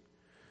heresy.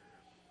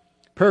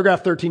 Paragraph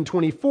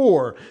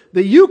 1324,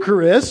 the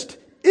Eucharist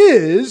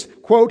is,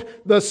 quote,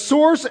 the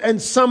source and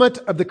summit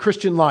of the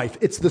Christian life.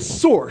 It's the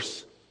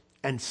source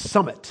and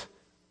summit.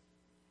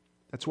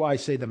 That's why I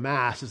say the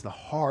Mass is the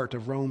heart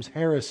of Rome's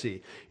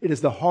heresy. It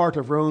is the heart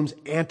of Rome's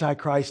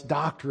Antichrist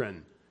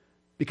doctrine,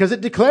 because it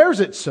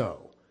declares it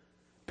so.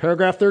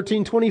 Paragraph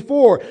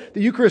 1324,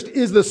 the Eucharist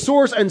is the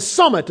source and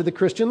summit of the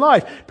Christian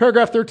life.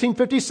 Paragraph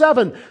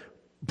 1357,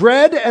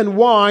 bread and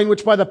wine,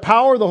 which by the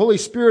power of the Holy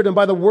Spirit and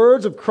by the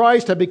words of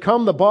Christ have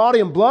become the body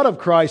and blood of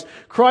Christ.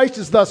 Christ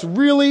is thus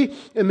really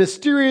and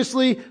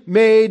mysteriously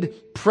made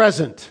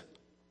present.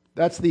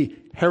 That's the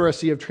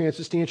heresy of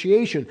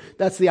transubstantiation.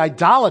 That's the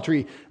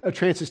idolatry of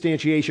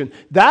transubstantiation.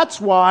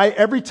 That's why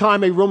every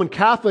time a Roman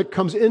Catholic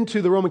comes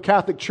into the Roman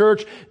Catholic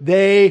Church,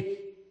 they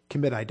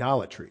commit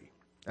idolatry.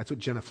 That's what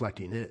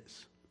genuflecting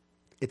is.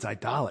 It's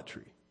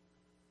idolatry.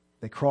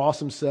 They cross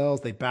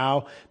themselves, they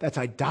bow. That's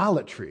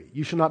idolatry.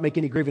 You shall not make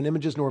any graven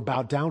images, nor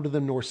bow down to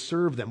them, nor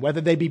serve them,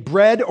 whether they be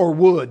bread or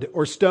wood,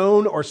 or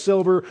stone or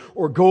silver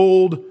or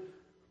gold.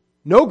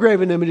 No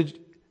graven image,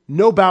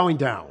 no bowing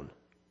down,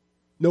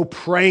 no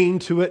praying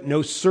to it,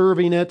 no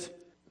serving it.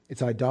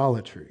 It's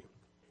idolatry.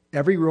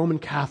 Every Roman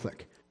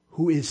Catholic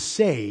who is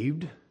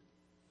saved,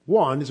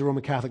 one, is a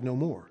Roman Catholic no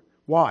more.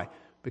 Why?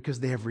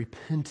 Because they have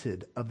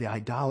repented of the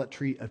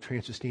idolatry of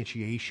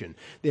transubstantiation.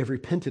 They have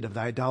repented of the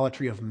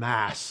idolatry of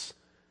Mass.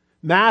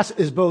 Mass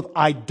is both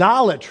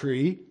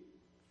idolatry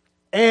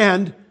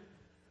and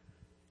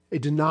a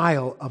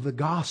denial of the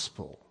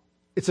gospel.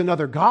 It's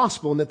another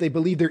gospel in that they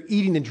believe they're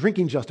eating and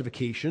drinking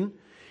justification.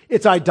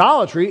 It's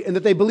idolatry in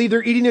that they believe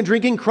they're eating and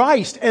drinking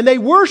Christ, and they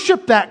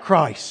worship that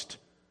Christ.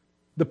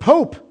 The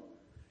Pope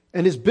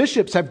and his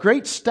bishops have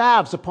great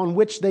staves upon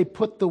which they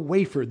put the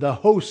wafer, the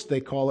host they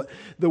call it,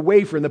 the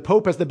wafer. And the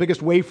Pope has the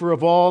biggest wafer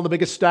of all, the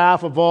biggest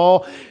staff of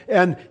all.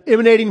 And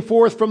emanating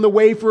forth from the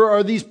wafer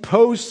are these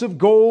posts of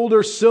gold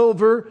or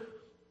silver,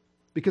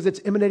 because it's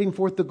emanating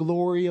forth the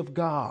glory of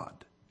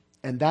God.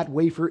 And that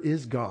wafer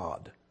is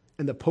God.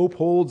 And the Pope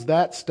holds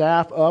that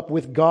staff up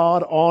with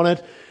God on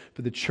it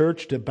for the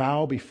church to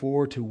bow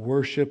before, to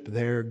worship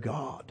their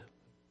God.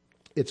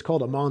 It's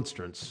called a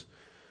monstrance,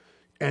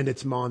 and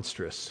it's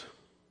monstrous.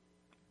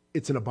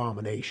 It's an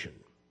abomination.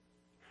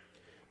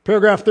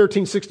 Paragraph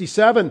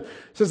 1367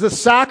 says the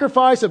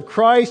sacrifice of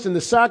Christ and the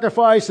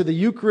sacrifice of the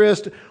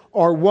Eucharist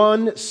are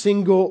one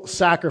single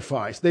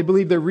sacrifice. They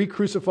believe they're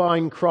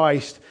re-crucifying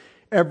Christ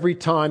every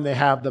time they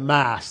have the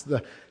Mass.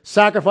 The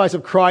sacrifice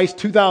of Christ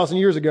 2,000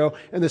 years ago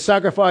and the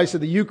sacrifice of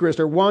the Eucharist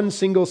are one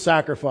single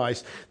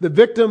sacrifice. The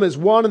victim is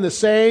one and the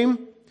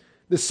same.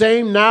 The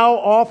same now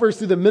offers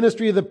through the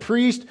ministry of the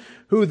priest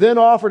who then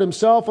offered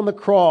himself on the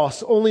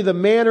cross. Only the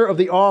manner of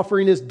the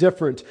offering is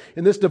different.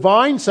 In this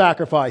divine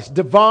sacrifice,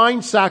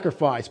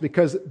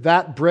 because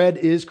that bread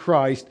is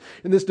Christ,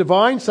 in this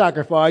divine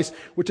sacrifice,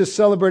 which is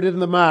celebrated in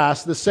the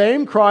Mass, the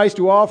same Christ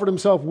who offered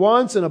himself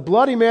once in a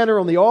bloody manner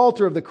on the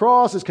altar of the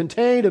cross is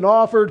contained and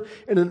offered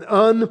in an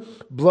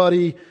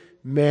unbloody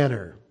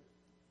manner.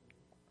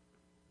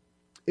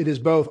 It is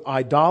both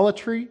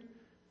idolatry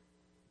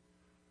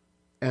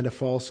and a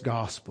false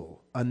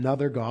gospel,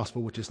 another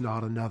gospel which is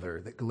not another,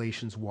 that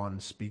Galatians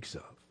 1 speaks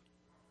of.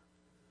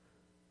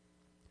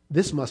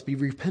 This must be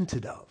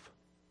repented of.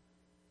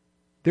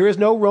 There is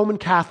no Roman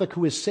Catholic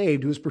who is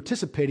saved who is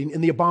participating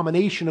in the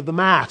abomination of the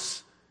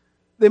Mass.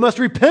 They must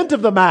repent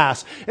of the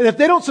Mass. And if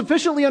they don't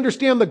sufficiently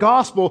understand the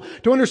gospel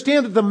to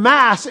understand that the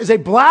Mass is a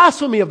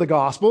blasphemy of the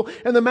gospel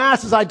and the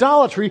Mass is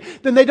idolatry,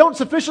 then they don't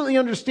sufficiently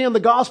understand the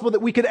gospel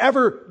that we could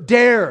ever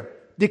dare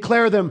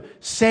declare them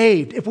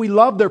saved. If we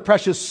love their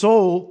precious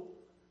soul,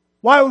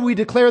 why would we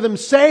declare them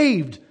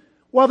saved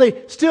while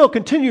they still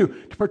continue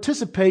to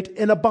participate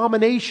in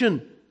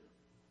abomination,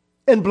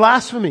 in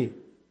blasphemy,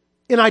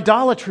 in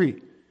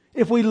idolatry?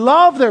 If we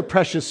love their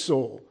precious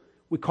soul,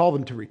 we call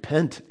them to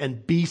repent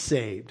and be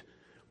saved.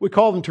 We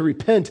call them to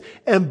repent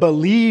and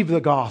believe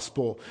the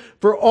gospel.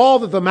 For all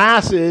that the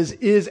Mass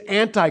is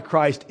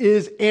antichrist,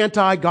 is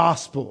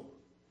anti-gospel.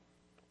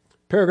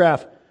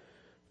 Paragraph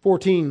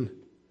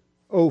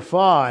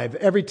 1405.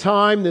 Every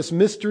time this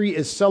mystery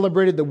is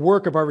celebrated, the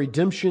work of our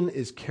redemption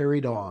is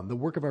carried on. The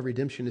work of our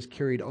redemption is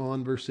carried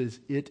on versus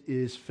it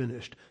is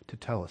finished,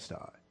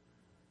 tetelestai.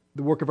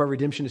 The work of our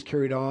redemption is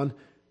carried on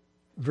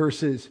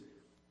versus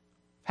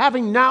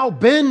having now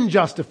been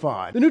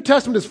justified. The New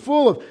Testament is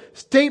full of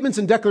statements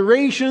and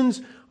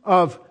declarations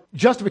of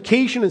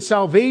justification and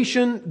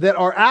salvation that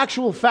are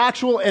actual,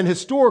 factual, and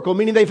historical,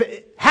 meaning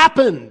they've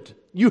happened.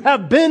 You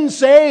have been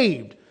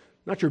saved,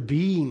 not you're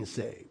being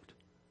saved.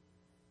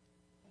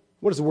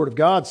 What does the Word of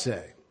God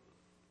say?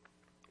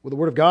 Well, the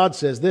Word of God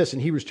says this in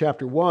Hebrews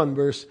chapter 1,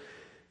 verse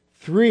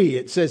 3.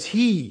 It says,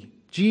 He,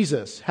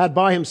 Jesus, had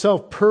by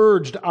Himself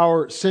purged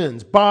our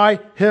sins. By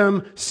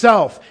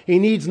Himself. He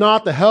needs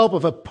not the help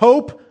of a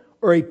pope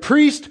or a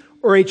priest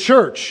or a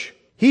church.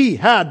 He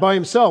had by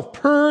Himself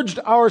purged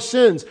our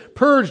sins.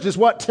 Purged is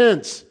what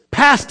tense?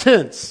 Past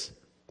tense.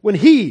 When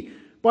He,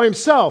 by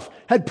Himself,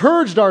 had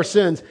purged our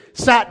sins,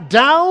 sat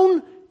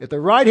down at the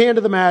right hand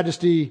of the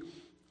Majesty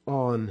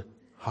on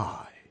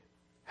high.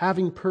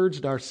 Having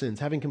purged our sins,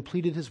 having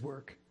completed His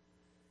work,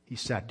 He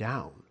sat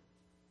down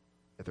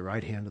at the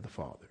right hand of the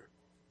Father.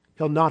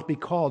 He'll not be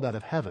called out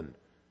of heaven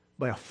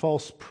by a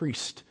false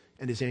priest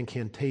and his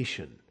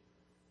incantation.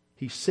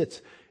 He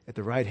sits at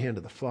the right hand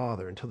of the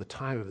Father until the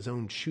time of His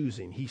own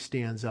choosing. He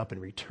stands up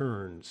and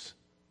returns.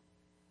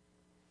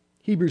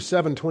 Hebrews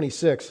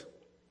 7:26.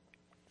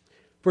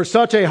 For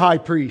such a high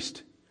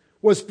priest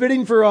was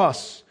fitting for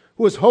us,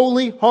 who is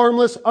holy,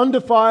 harmless,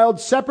 undefiled,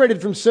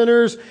 separated from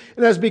sinners,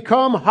 and has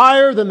become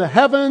higher than the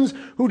heavens,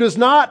 who does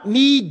not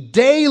need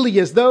daily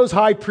as those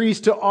high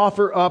priests to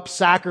offer up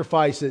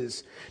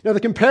sacrifices. Now the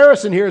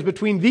comparison here is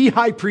between the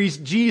high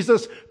priest,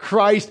 Jesus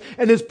Christ,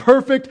 and His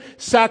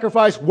perfect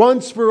sacrifice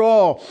once for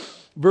all,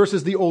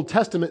 versus the Old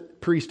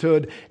Testament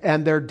priesthood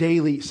and their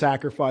daily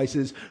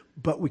sacrifices.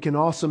 But we can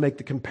also make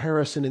the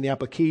comparison in the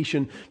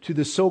application to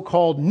the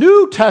so-called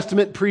New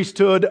Testament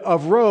priesthood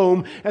of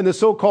Rome and the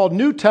so-called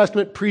New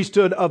Testament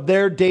priesthood of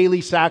their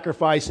daily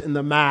sacrifice in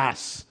the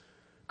Mass.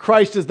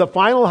 Christ is the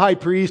final high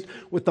priest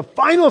with the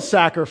final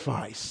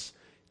sacrifice.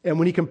 And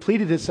when He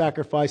completed His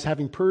sacrifice,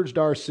 having purged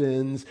our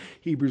sins,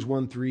 Hebrews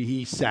 1:3,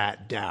 He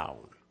sat down.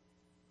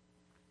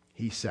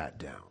 He sat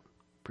down.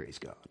 Praise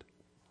God.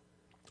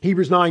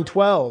 Hebrews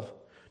 9:12.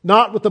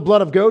 Not with the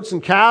blood of goats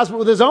and calves, but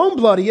with His own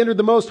blood He entered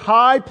the most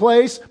high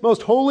place,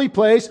 most holy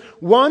place,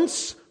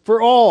 once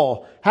for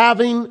all,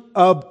 having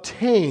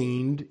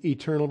obtained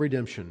eternal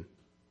redemption.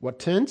 What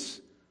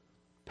tense?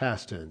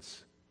 Past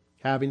tense.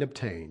 Having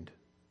obtained.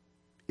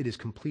 It is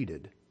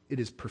completed. It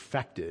is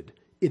perfected.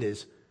 It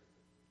is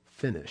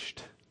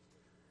finished.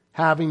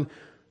 Having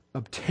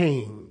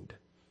obtained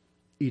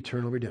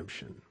eternal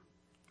redemption.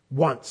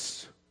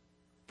 Once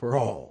for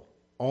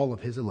all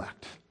of His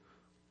elect,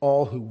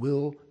 all who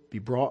will be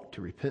brought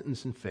to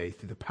repentance and faith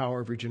through the power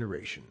of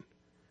regeneration.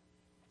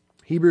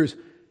 Hebrews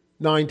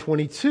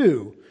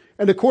 9:22.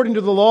 And according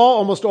to the law,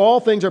 almost all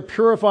things are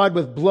purified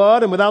with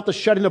blood, and without the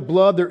shedding of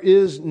blood, there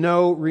is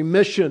no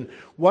remission.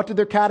 What did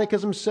their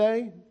catechism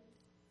say?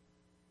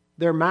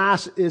 Their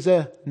Mass is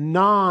a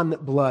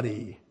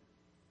non-bloody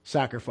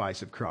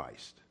sacrifice of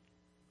Christ.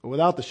 But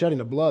without the shedding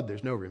of blood,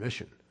 there's no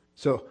remission.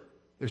 So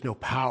there's no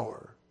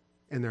power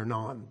in their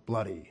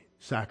non-bloody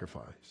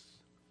sacrifice.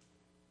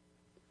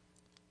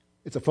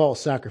 It's a false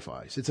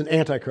sacrifice. It's an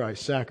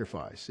antichrist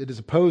sacrifice. It is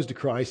opposed to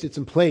Christ. It's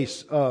in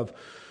place of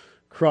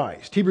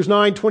Christ. Hebrews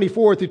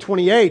 9:24 through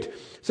 28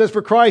 says,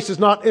 For Christ has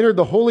not entered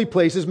the holy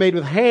places made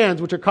with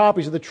hands, which are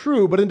copies of the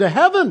true, but into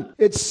heaven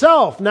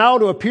itself, now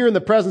to appear in the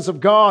presence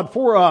of God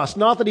for us.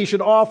 Not that He should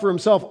offer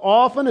Himself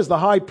often, as the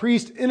high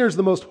priest enters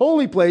the most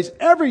holy place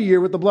every year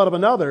with the blood of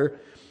another.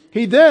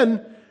 He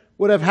then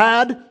would have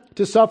had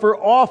to suffer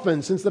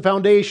often since the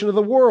foundation of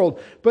the world.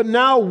 But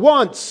now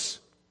once,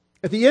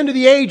 at the end of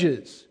the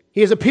ages,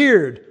 He has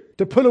appeared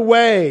to put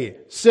away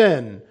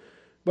sin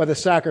by the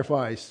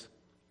sacrifice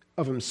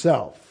of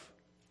Himself.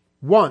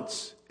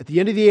 Once, at the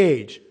end of the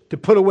age, to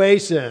put away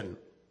sin.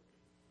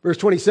 Verse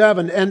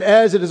 27, And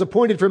as it is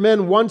appointed for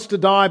men once to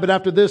die, but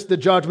after this the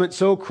judgment,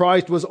 so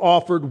Christ was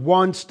offered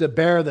once to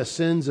bear the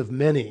sins of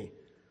many.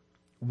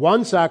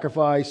 One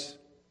sacrifice,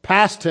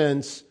 past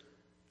tense,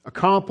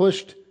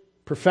 accomplished,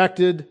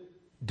 perfected,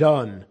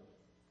 done.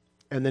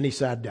 And then He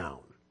sat down.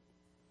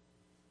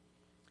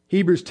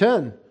 Hebrews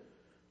 10.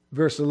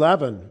 Verse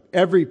 11,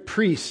 every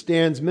priest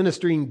stands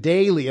ministering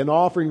daily and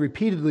offering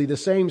repeatedly the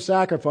same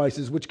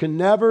sacrifices, which can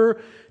never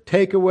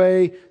take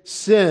away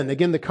sin.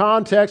 Again, the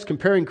context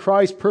comparing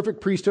Christ's perfect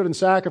priesthood and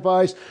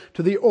sacrifice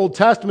to the Old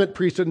Testament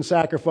priesthood and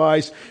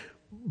sacrifice,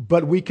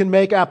 but we can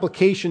make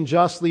application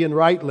justly and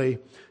rightly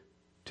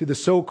to the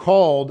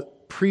so-called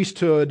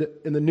priesthood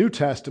in the New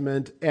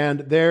Testament and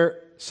their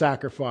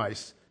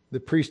sacrifice, the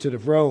priesthood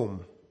of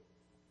Rome.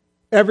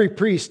 Every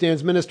priest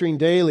stands ministering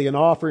daily and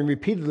offering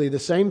repeatedly the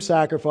same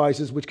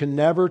sacrifices which can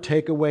never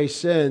take away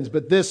sins.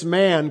 But this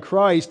man,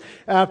 Christ,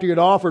 after He had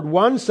offered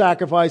one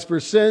sacrifice for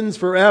sins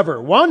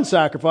forever,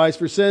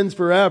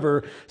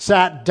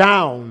 sat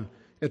down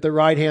at the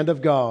right hand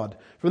of God.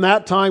 From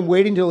that time,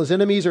 waiting till His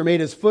enemies are made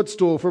His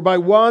footstool. For by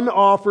one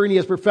offering He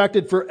has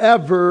perfected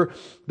forever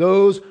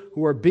those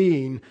who are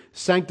being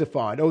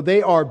sanctified. Oh,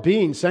 they are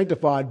being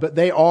sanctified, but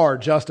they are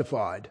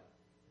justified.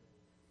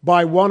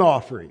 By one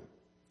offering.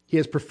 He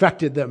has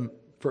perfected them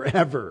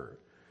forever.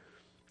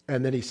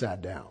 And then He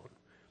sat down.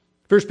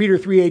 1 Peter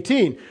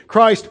 3:18,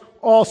 Christ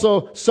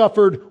also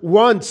suffered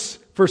once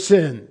for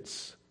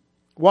sins.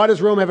 Why does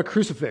Rome have a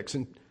crucifix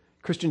and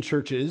Christian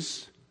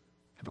churches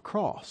have a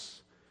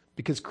cross?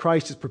 Because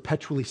Christ is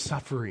perpetually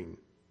suffering.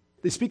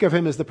 They speak of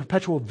him as the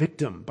perpetual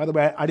victim. By the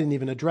way, I didn't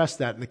even address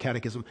that in the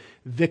Catechism.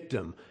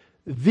 Victim.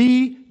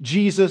 The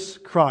Jesus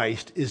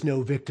Christ is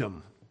no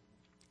victim.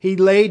 He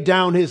laid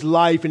down his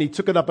life and he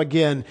took it up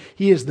again.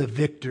 He is the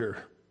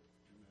victor.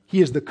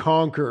 He is the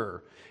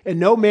conqueror. And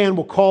no man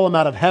will call him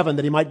out of heaven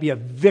that he might be a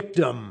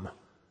victim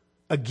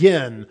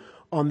again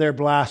on their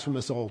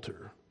blasphemous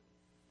altar.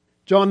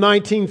 John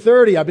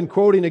 19:30, I've been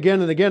quoting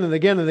again and again and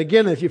again and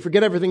again. And if you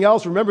forget everything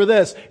else, remember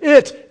this.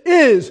 It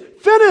is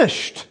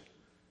finished.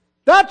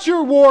 That's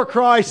your war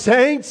cry,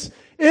 saints.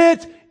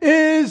 It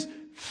is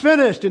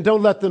finished. And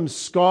don't let them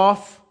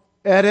scoff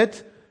at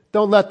it.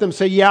 Don't let them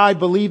say, yeah, I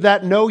believe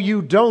that. No,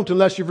 you don't,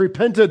 unless you've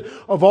repented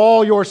of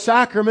all your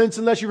sacraments,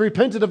 unless you've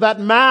repented of that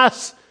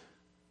Mass.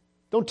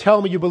 Don't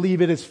tell me you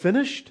believe it is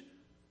finished.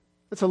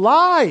 That's a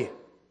lie.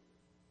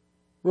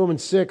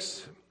 Romans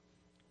 6,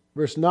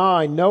 verse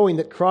 9, knowing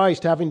that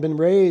Christ, having been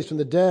raised from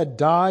the dead,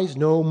 dies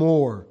no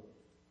more.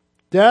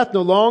 Death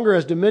no longer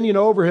has dominion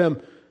over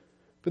him.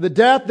 For the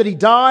death that he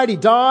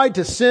died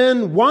to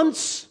sin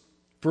once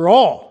for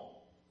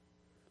all.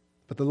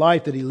 But the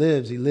life that he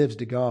lives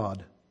to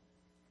God.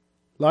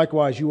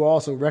 Likewise, you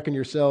also reckon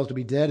yourselves to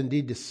be dead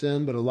indeed to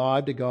sin, but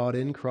alive to God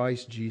in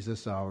Christ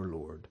Jesus our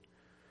Lord.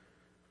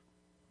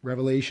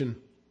 Revelation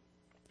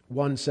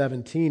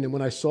 1:17, and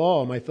when I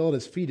saw him, I fell at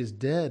his feet as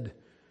dead.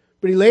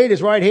 But he laid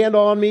his right hand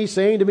on me,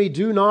 saying to me,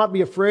 do not be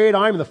afraid.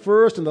 I am the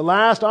first and the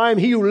last. I am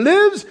he who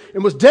lives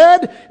and was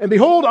dead, and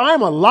behold, I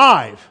am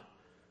alive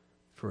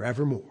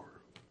forevermore.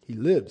 He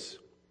lives.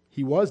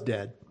 He was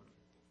dead,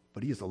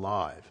 but he is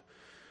alive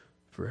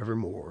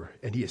forevermore.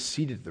 And he is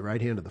seated at the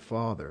right hand of the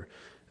Father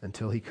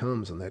until he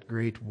comes on that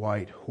great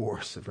white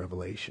horse of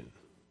Revelation.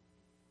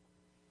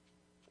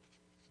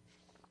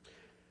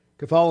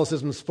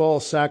 Catholicism's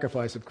false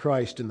sacrifice of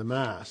Christ in the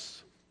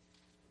Mass.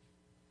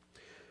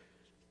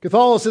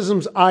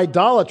 Catholicism's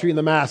idolatry in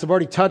the Mass, I've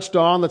already touched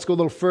on. Let's go a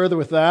little further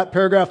with that.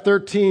 Paragraph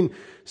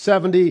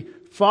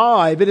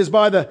 1375. It is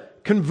by the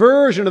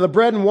conversion of the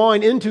bread and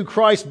wine into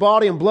Christ's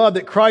body and blood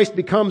that Christ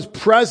becomes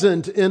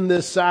present in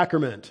this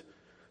sacrament.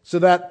 So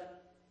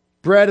that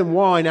bread and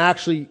wine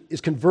actually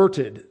is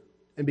converted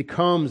and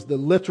becomes the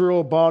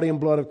literal body and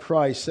blood of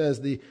Christ,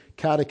 says the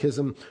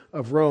Catechism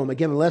of Rome.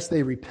 Again, unless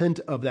they repent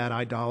of that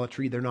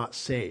idolatry, they're not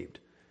saved.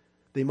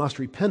 They must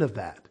repent of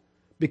that.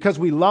 Because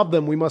we love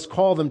them, we must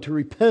call them to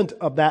repent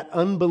of that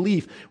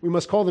unbelief. We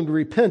must call them to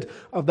repent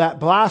of that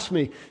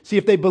blasphemy. See,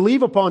 if they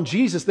believe upon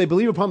Jesus, they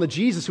believe upon the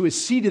Jesus who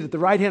is seated at the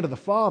right hand of the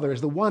Father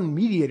as the one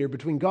mediator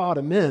between God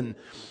and men.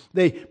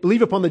 They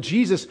believe upon the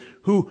Jesus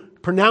who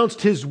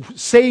pronounced his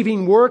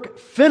saving work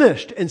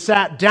finished and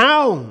sat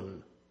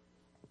down.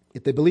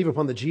 If they believe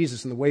upon the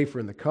Jesus and the wafer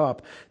and the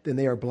cup, then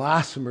they are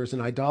blasphemers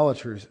and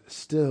idolaters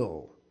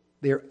still.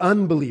 They are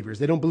unbelievers.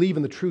 They don't believe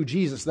in the true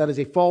Jesus. That is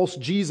a false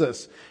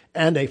Jesus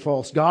and a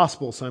false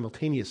gospel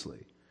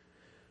simultaneously.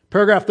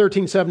 Paragraph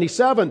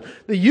 1377,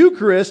 the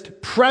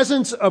Eucharist,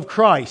 presence of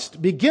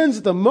Christ, begins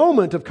at the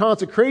moment of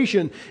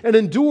consecration and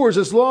endures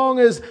as long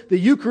as the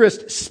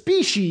Eucharist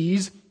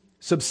species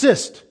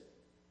subsist.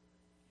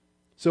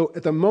 So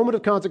at the moment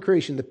of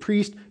consecration, the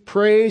priest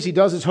prays, he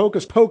does his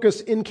hocus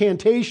pocus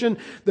incantation,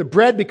 the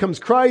bread becomes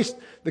Christ,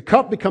 the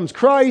cup becomes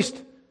Christ,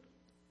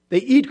 they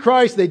eat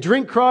Christ, they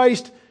drink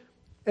Christ,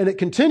 and it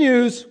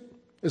continues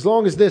as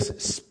long as this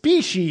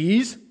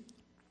species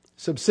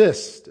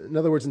subsists. In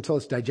other words, until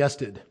it's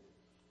digested.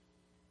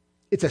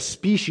 It's a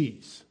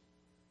species.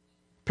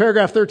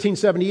 Paragraph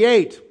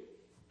 1378,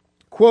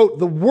 quote,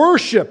 the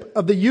worship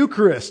of the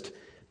Eucharist,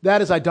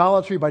 that is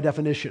idolatry by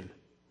definition.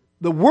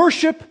 The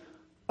worship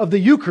of the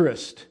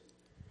Eucharist.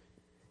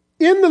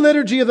 In the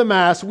liturgy of the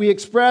Mass, we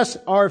express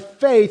our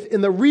faith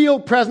in the real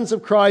presence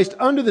of Christ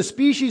under the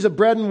species of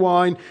bread and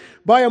wine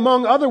by,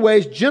 among other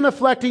ways,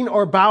 genuflecting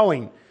or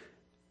bowing.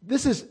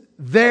 This is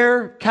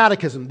their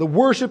catechism, the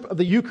worship of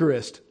the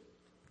Eucharist.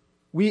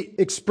 We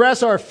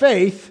express our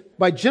faith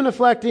by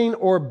genuflecting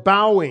or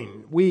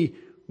bowing. We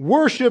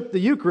worship the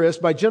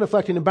Eucharist by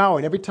genuflecting and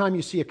bowing. Every time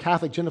you see a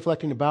Catholic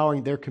genuflecting and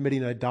bowing, they're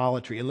committing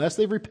idolatry. Unless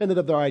they've repented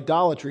of their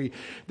idolatry,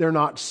 they're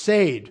not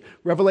saved.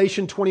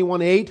 Revelation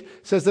 21:8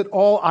 says that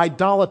all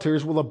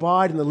idolaters will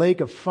abide in the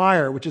lake of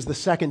fire, which is the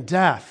second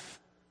death.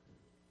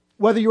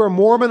 Whether you're a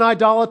Mormon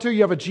idolater,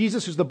 you have a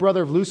Jesus who's the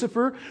brother of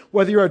Lucifer.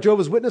 Whether you're a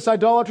Jehovah's Witness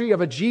idolater, you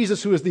have a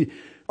Jesus who is the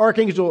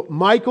Archangel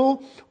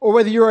Michael. Or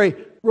whether you're a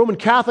Roman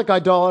Catholic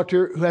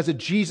idolater who has a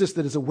Jesus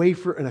that is a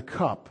wafer and a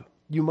cup.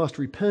 You must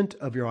repent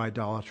of your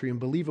idolatry and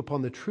believe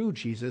upon the true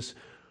Jesus,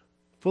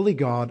 fully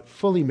God,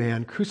 fully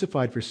man,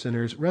 crucified for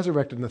sinners,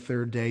 resurrected on the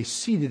third day,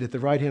 seated at the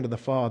right hand of the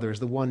Father as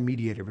the one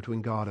mediator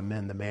between God and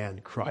men, the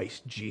man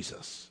Christ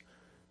Jesus.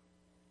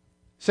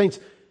 Saints,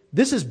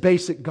 this is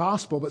basic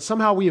gospel, but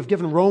somehow we have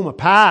given Rome a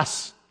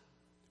pass.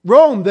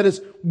 Rome that has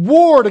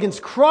warred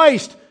against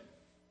Christ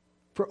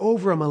for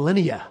over a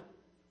millennia,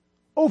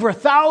 over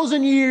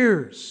 1,000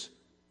 years,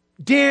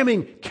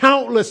 damning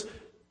countless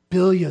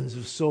billions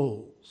of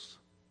souls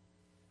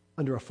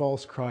under a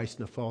false Christ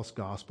and a false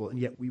gospel, and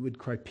yet we would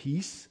cry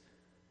peace.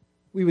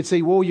 We would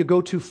say, whoa, you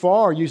go too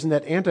far using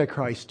that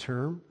Antichrist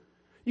term.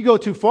 You go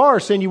too far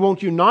saying you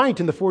won't unite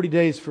in the 40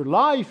 Days for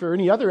Life or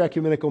any other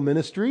ecumenical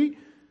ministry.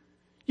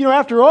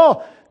 After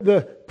all,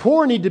 the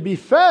poor need to be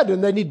fed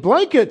and they need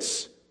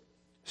blankets.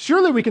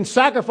 Surely we can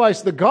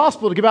sacrifice the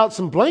gospel to give out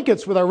some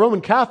blankets with our Roman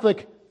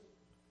Catholic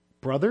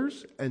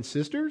brothers and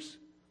sisters.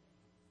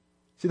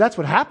 See, that's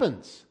what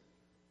happens.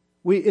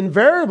 We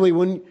invariably,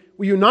 when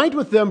we unite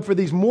with them for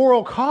these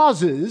moral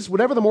causes,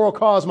 whatever the moral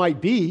cause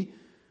might be,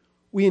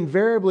 we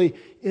invariably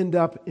end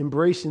up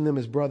embracing them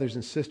as brothers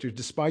and sisters,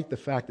 despite the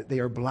fact that they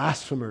are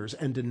blasphemers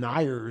and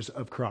deniers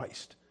of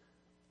Christ.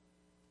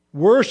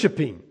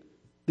 Worshipping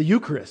the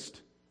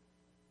Eucharist.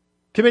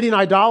 Committing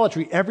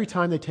idolatry every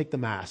time they take the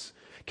Mass.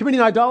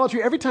 Committing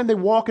idolatry every time they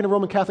walk in a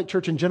Roman Catholic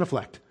church and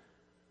genuflect.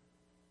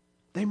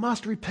 They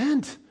must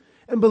repent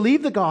and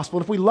believe the gospel.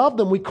 And if we love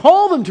them, we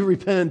call them to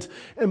repent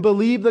and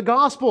believe the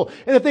gospel.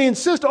 And if they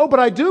insist, but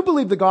I do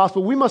believe the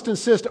gospel, we must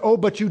insist,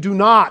 but you do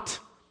not.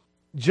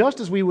 Just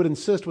as we would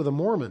insist with a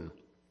Mormon.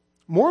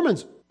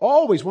 Mormons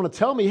always want to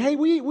tell me, hey,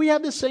 we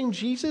have the same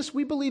Jesus,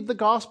 we believe the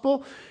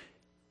gospel.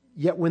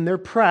 Yet when they're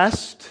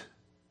pressed,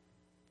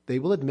 they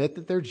will admit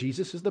that their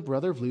Jesus is the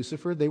brother of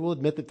Lucifer. They will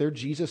admit that their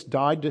Jesus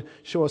died to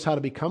show us how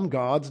to become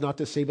gods, not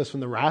to save us from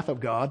the wrath of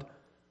God.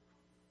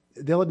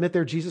 They'll admit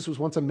their Jesus was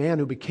once a man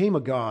who became a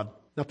God,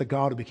 not the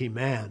God who became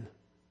man.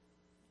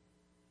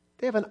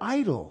 They have an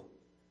idol.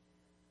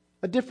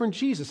 A different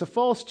Jesus, a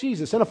false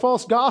Jesus, and a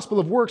false gospel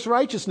of works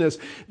righteousness.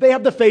 They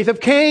have the faith of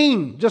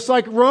Cain, just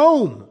like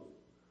Rome.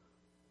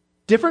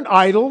 Different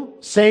idol,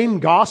 same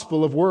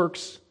gospel of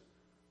works,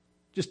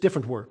 just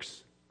different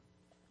works.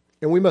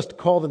 And we must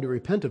call them to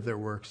repent of their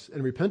works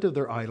and repent of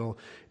their idol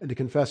and to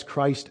confess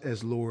Christ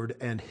as Lord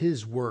and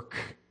His work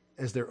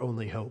as their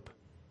only hope.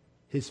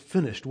 His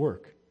finished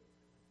work.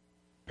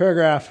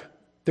 Paragraph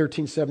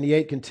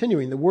 1378,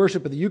 continuing, the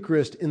worship of the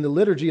Eucharist in the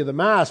liturgy of the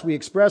Mass, we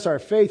express our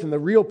faith in the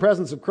real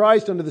presence of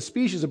Christ under the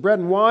species of bread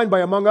and wine by,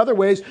 among other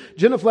ways,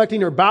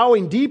 genuflecting or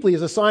bowing deeply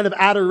as a sign of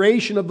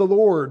adoration of the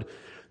Lord.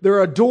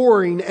 They're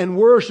adoring and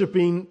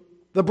worshiping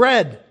the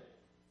bread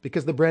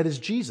because the bread is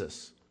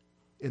Jesus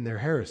in their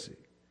heresy.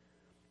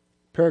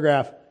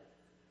 Paragraph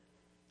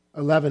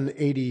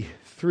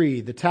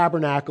 1183, the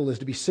tabernacle is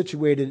to be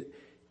situated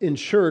in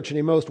church in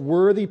a most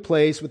worthy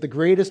place with the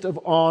greatest of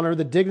honor,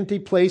 the dignity,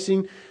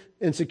 placing,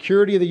 and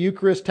security of the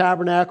Eucharist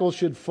tabernacle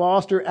should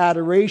foster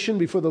adoration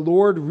before the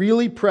Lord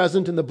really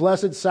present in the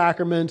blessed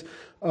sacrament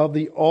of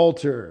the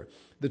altar.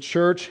 The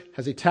church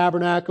has a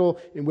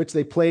tabernacle in which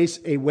they place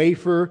a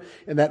wafer,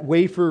 and that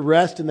wafer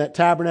rests in that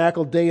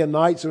tabernacle day and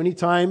night. So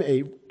anytime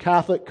a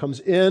Catholic comes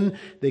in,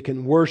 they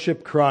can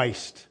worship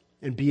Christ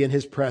and be in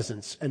His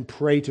presence and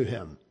pray to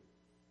Him.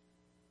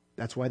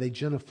 That's why they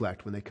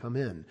genuflect when they come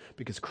in,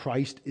 because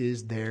Christ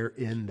is there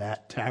in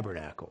that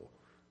tabernacle.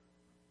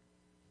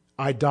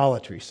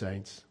 Idolatry,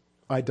 saints.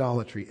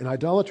 Idolatry. And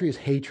idolatry is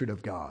hatred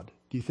of God.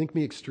 Do you think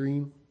me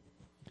extreme?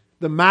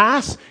 The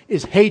Mass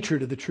is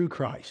hatred of the true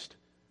Christ.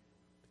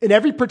 And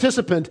every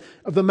participant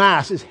of the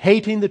Mass is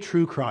hating the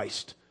true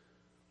Christ.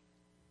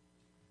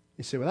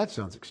 You say, well, that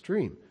sounds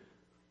extreme.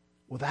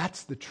 Well,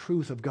 that's the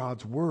truth of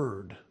God's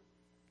Word.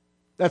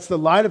 That's the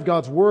light of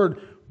God's Word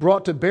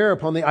brought to bear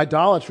upon the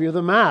idolatry of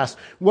the Mass.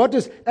 What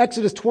does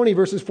Exodus 20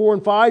 verses 4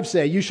 and 5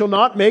 say? You shall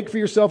not make for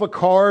yourself a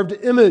carved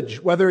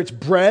image, whether it's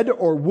bread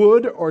or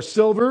wood or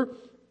silver.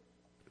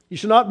 You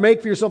shall not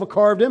make for yourself a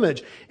carved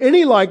image.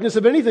 Any likeness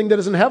of anything that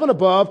is in heaven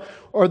above,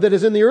 or that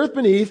is in the earth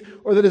beneath,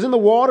 or that is in the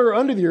water or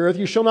under the earth,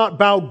 you shall not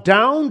bow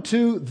down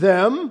to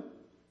them.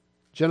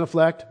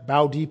 Genuflect,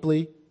 bow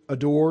deeply,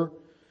 adore.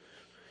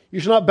 You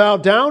shall not bow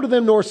down to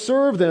them nor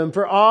serve them,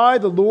 for I,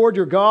 the Lord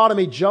your God, am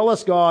a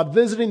jealous God,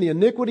 visiting the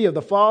iniquity of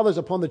the fathers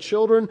upon the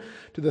children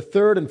to the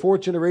third and fourth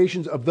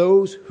generations of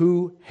those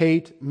who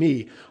hate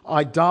me.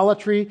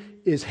 Idolatry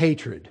is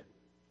hatred.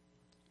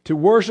 To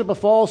worship a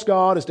false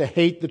god is to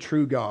hate the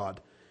true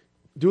God.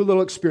 Do a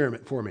little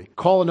experiment for me.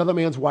 Call another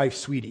man's wife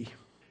sweetie.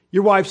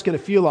 Your wife's going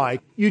to feel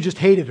like you just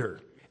hated her.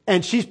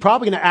 And she's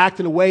probably going to act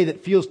in a way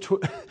that feels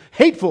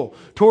hateful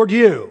toward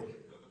you,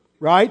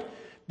 right?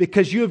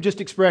 Because you have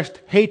just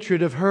expressed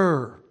hatred of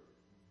her.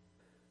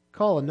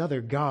 Call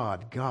another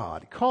god,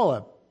 God. Call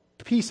a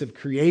piece of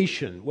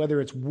creation, whether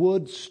it's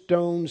wood,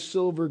 stone,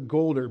 silver,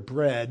 gold, or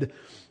bread.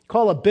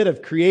 Call a bit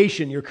of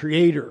creation your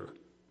creator.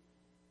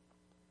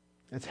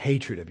 That's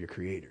hatred of your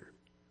creator.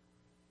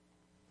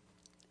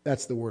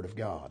 That's the word of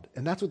God.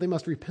 And that's what they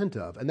must repent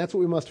of. And that's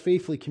what we must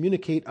faithfully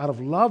communicate out of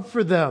love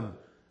for them.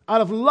 Out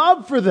of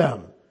love for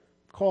them.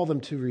 Call them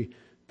to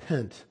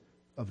repent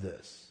of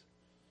this.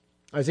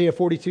 Isaiah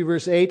 42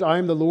 verse 8, I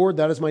am the Lord,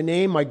 that is my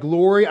name, my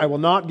glory I will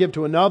not give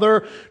to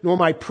another, nor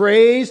my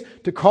praise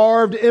to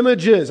carved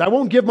images. I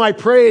won't give my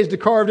praise to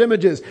carved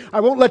images.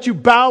 I won't let you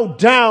bow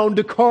down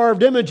to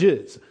carved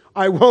images.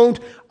 I won't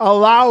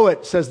allow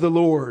it, says the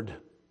Lord.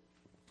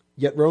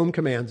 Yet Rome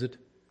commands it.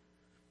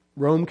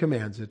 Rome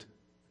commands it.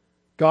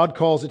 God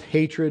calls it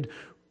hatred.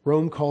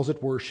 Rome calls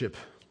it worship.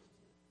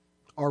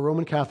 Our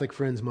Roman Catholic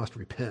friends must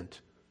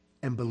repent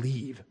and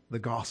believe the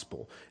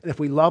gospel. And if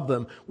we love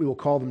them, we will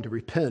call them to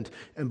repent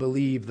and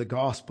believe the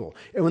gospel.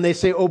 And when they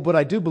say, oh, but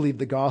I do believe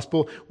the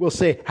gospel, we'll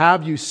say,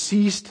 have you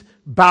ceased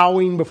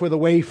bowing before the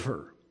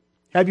wafer?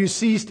 Have you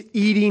ceased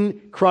eating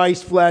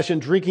Christ's flesh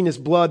and drinking his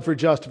blood for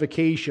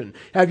justification?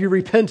 Have you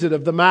repented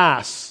of the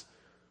Mass?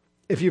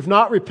 If you've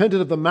not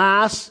repented of the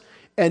Mass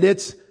and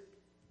its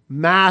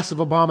mass of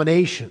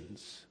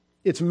abominations,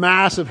 its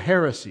mass of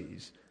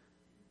heresies,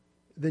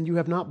 then you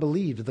have not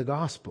believed the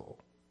gospel.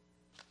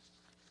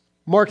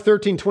 Mark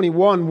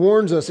 13:21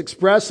 warns us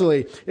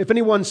expressly, if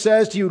anyone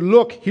says to you,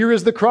 look, here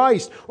is the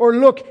Christ, or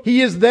look,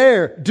 he is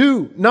there,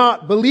 do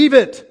not believe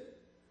it.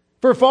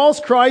 For false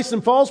Christs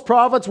and false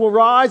prophets will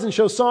rise and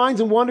show signs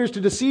and wonders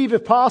to deceive,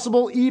 if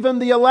possible, even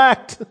the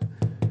elect.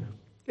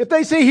 If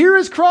they say, here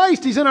is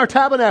Christ, he's in our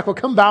tabernacle,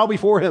 come bow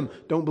before him,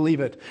 don't believe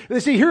it. If they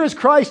say, here is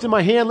Christ in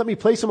my hand, let me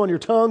place him on your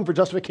tongue for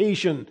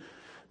justification,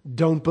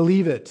 don't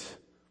believe it.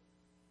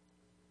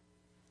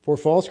 For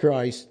false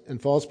Christ and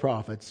false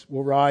prophets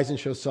will rise and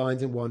show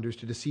signs and wonders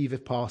to deceive,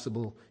 if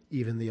possible,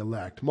 even the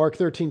elect. Mark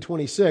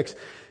 13:26.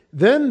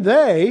 Then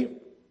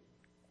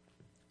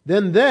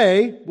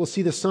they will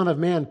see the Son of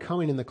Man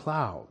coming in the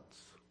clouds.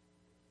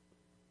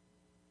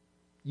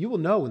 You will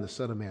know when the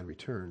Son of Man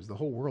returns. The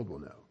whole world will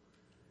know.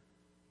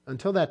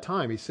 Until that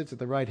time, he sits at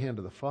the right hand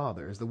of the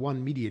Father as the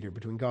one mediator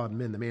between God and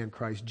men, the man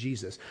Christ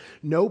Jesus.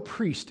 No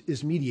priest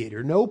is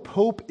mediator. No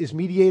pope is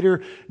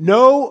mediator.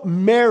 No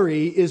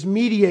Mary is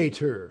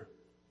mediator.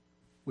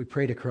 We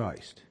pray to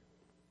Christ,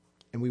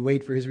 and we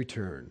wait for his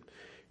return.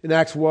 In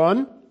Acts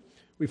 1,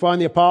 we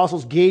find the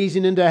apostles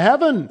gazing into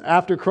heaven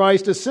after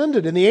Christ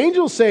ascended. And the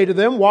angels say to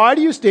them, why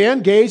do you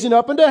stand gazing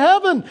up into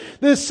heaven?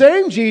 This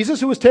same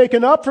Jesus who was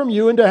taken up from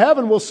you into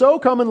heaven will so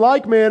come in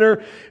like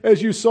manner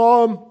as you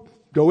saw him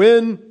go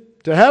in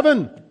to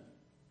heaven.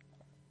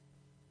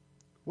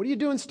 What are you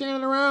doing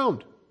standing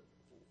around?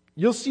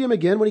 You'll see him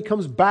again when he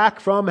comes back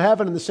from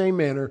heaven in the same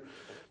manner,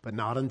 but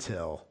not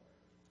until.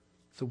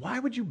 So why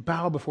would you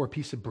bow before a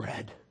piece of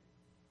bread?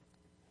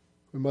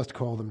 We must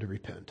call them to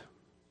repent.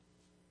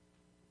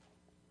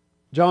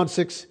 John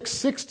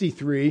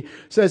 6:63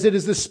 says, it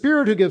is the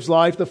Spirit who gives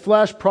life, the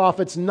flesh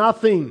profits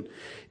nothing.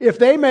 If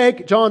they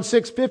make John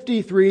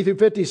 6:53 through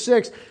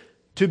 56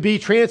 to be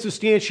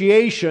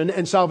transubstantiation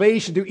and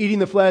salvation through eating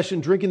the flesh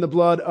and drinking the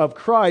blood of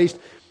Christ,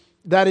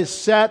 that is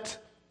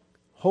set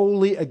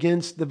wholly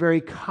against the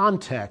very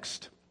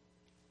context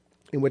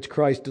in which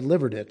Christ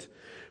delivered it.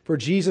 For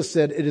Jesus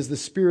said, it is the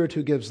Spirit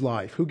who gives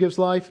life. Who gives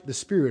life? The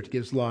Spirit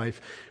gives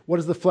life. What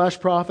does the flesh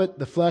profit?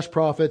 The flesh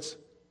profits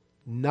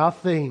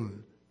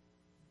nothing.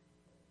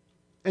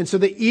 And so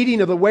the eating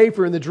of the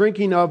wafer and the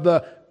drinking of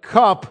the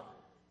cup,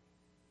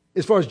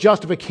 as far as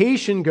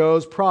justification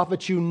goes,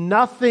 profits you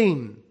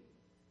nothing.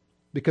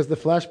 Because the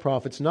flesh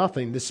profits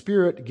nothing. The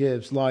Spirit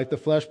gives life. The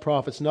flesh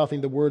profits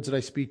nothing. The words that I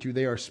speak to you,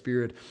 they are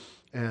spirit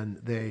and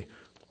they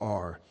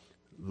are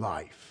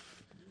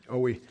life. Oh,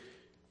 we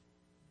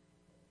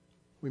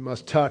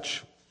must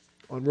touch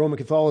on Roman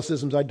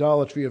Catholicism's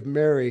idolatry of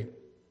Mary.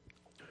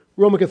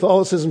 Roman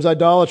Catholicism's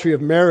idolatry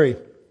of Mary.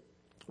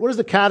 What does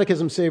the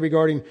Catechism say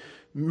regarding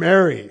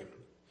Mary?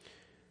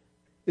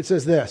 It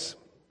says this,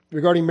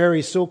 regarding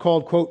Mary's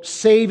so-called, quote,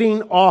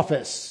 saving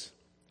office.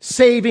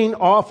 Saving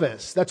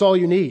office. That's all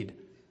you need.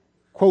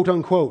 Quote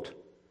unquote.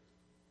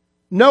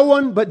 No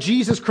one but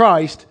Jesus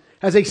Christ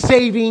has a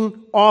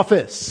saving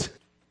office.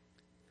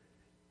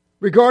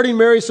 Regarding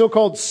Mary's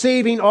so-called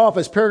saving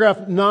office,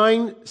 paragraph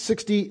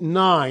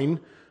 969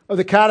 of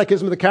the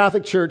Catechism of the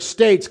Catholic Church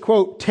states,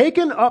 quote,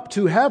 taken up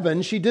to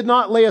heaven, she did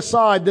not lay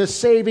aside this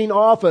saving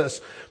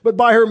office, but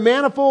by her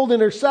manifold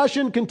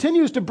intercession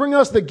continues to bring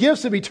us the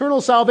gifts of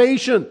eternal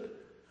salvation.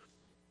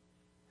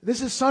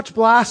 This is such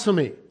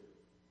blasphemy.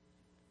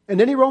 And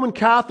any Roman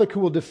Catholic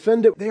who will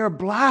defend it, they are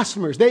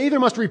blasphemers. They either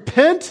must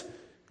repent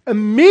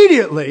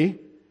immediately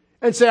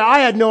and say, I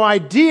had no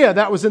idea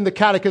that was in the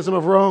Catechism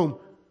of Rome.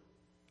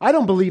 I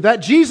don't believe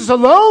that. Jesus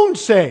alone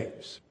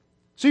saves.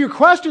 So your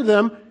question to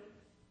them,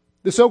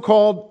 the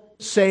so-called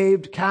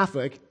saved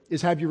Catholic,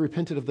 is have you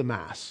repented of the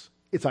Mass?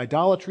 It's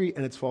idolatry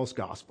and it's false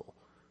gospel.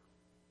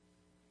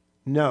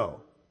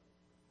 No.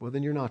 Well,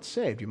 then you're not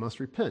saved. You must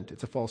repent.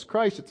 It's a false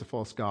Christ. It's a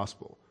false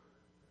gospel.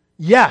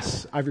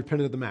 Yes, I've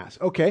repented of the Mass.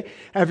 Okay.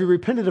 Have you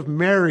repented of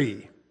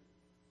Mary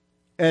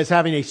as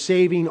having a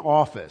saving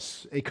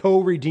office, a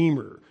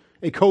co-redeemer,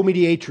 a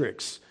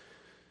co-mediatrix?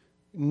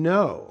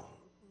 No.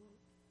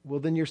 Well,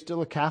 then you're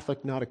still a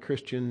Catholic, not a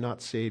Christian,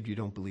 not saved. You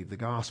don't believe the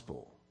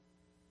gospel.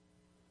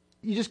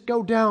 You just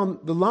go down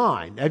the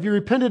line. Have you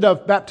repented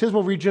of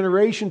baptismal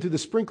regeneration through the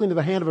sprinkling of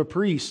the hand of a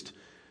priest?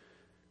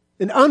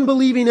 An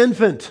unbelieving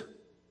infant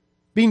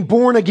being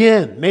born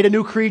again, made a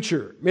new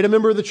creature, made a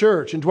member of the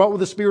church, and dwelt with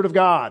the Spirit of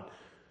God.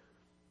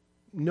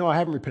 No, I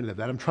haven't repented of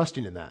that. I'm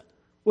trusting in that.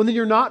 Well, then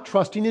you're not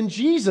trusting in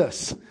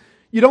Jesus.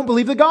 You don't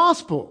believe the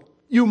gospel.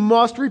 You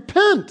must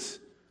repent.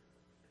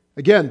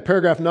 Again,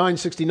 paragraph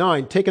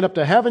 969, taken up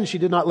to heaven, she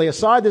did not lay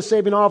aside this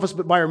saving office,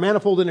 but by her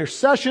manifold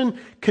intercession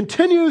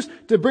continues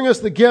to bring us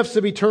the gifts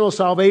of eternal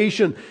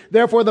salvation.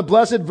 Therefore, the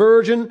Blessed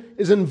Virgin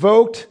is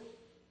invoked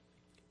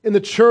in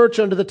the church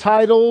under the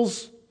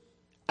titles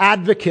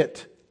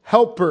advocate,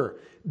 helper,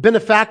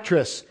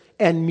 benefactress,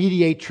 and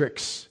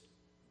mediatrix.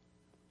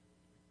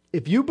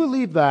 If you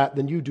believe that,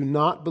 then you do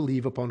not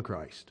believe upon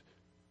Christ.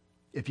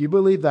 If you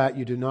believe that,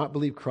 you do not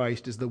believe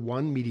Christ is the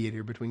one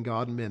mediator between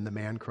God and men, the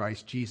man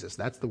Christ Jesus.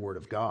 That's the Word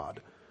of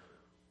God.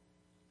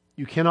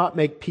 You cannot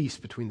make peace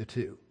between the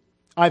two.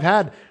 I've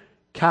had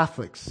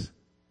Catholics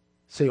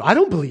say, I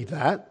don't believe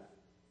that.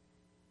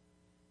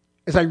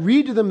 As I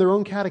read to them their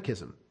own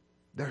catechism,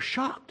 they're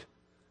shocked.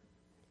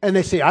 And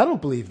they say, I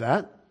don't believe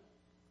that.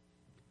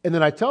 And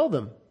then I tell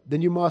them,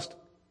 then you must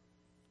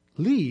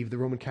leave the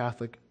Roman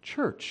Catholic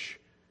Church.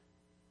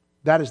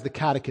 That is the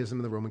catechism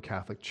of the Roman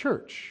Catholic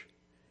Church.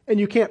 And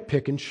you can't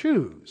pick and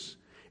choose.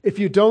 If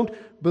you don't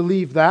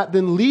believe that,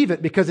 then leave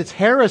it because it's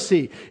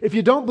heresy. If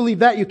you don't believe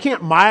that, you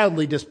can't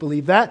mildly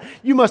disbelieve that.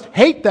 You must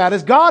hate that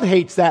as God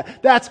hates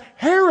that. That's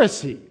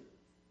heresy.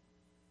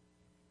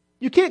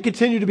 You can't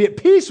continue to be at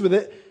peace with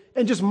it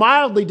and just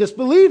mildly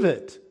disbelieve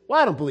it.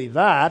 Well, I don't believe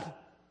that.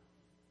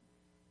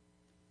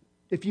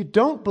 If you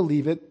don't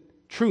believe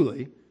it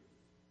truly,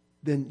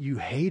 then you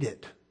hate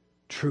it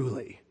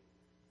truly.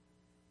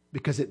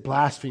 Because it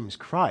blasphemes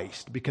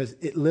Christ, because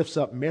it lifts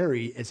up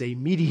Mary as a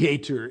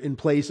mediator in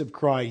place of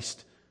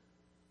Christ.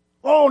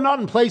 Oh,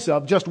 not in place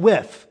of, just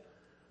with.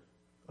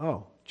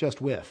 Oh, just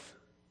with.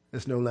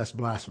 It's no less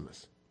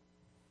blasphemous.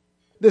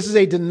 This is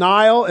a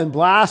denial and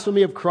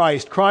blasphemy of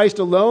Christ. Christ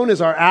alone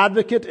is our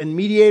advocate and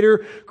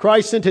mediator.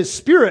 Christ sent His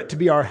Spirit to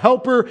be our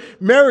helper.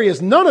 Mary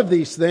is none of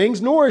these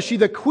things, nor is she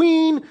the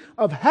Queen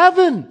of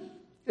Heaven,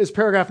 as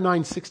paragraph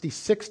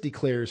 966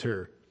 declares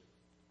her.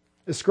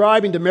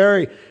 Ascribing to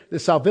Mary the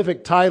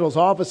salvific titles,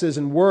 offices,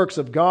 and works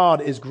of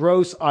God is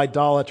gross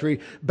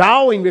idolatry.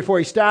 Bowing before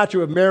a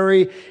statue of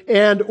Mary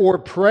and or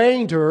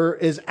praying to her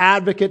as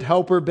advocate,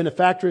 helper,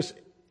 benefactress,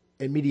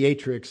 and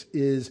mediatrix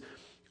is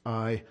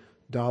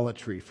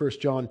idolatry.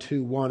 1 John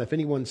 2:1, if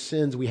anyone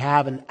sins, we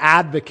have an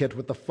advocate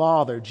with the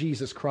Father,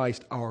 Jesus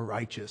Christ, our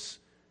righteous.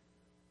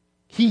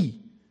 He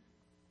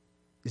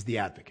is the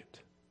advocate.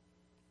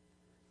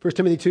 1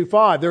 Timothy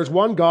 2:5, there's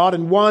one God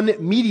and one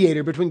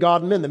mediator between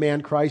God and men, the man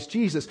Christ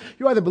Jesus.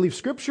 You either believe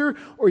Scripture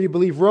or you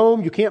believe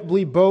Rome. You can't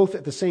believe both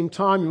at the same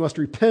time. You must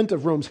repent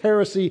of Rome's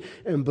heresy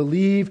and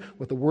believe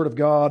what the Word of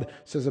God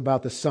says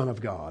about the Son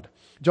of God.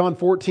 John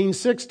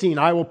 14:16,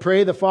 I will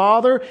pray the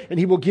Father, and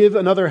He will give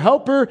another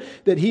helper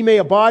that He may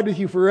abide with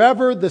you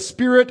forever, the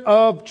Spirit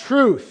of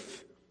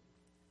truth.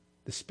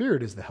 The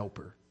Spirit is the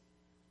helper,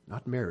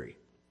 not Mary.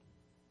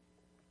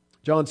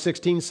 John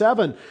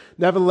 16:7,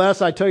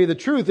 nevertheless, I tell you the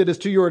truth, it is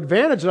to your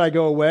advantage that I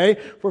go away.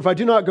 For if I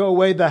do not go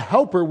away, the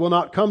Helper will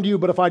not come to you.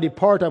 But if I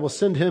depart, I will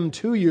send Him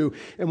to you.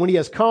 And when He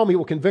has come, He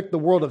will convict the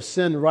world of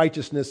sin,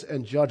 righteousness,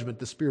 and judgment.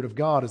 The Spirit of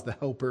God is the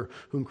Helper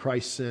whom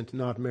Christ sent,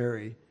 not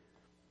Mary.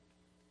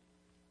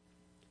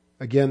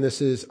 Again,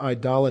 this is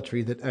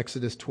idolatry that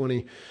Exodus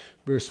 20,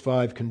 verse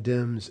 5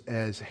 condemns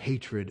as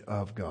hatred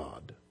of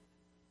God.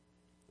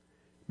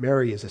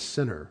 Mary is a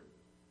sinner,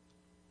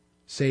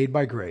 saved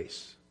by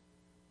grace,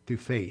 through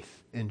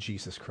faith in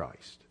Jesus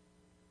Christ.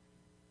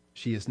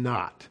 She is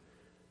not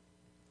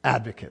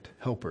advocate,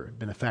 helper,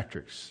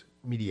 benefactrix,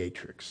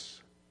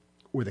 mediatrix,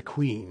 or the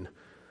Queen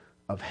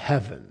of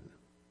Heaven.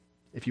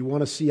 If you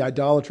want to see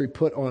idolatry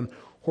put on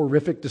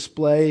horrific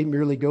display,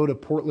 merely go to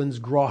Portland's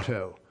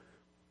Grotto,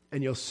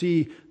 and you'll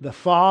see the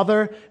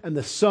Father and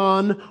the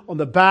Son on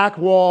the back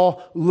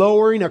wall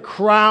lowering a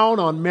crown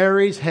on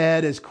Mary's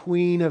head as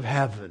Queen of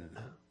Heaven.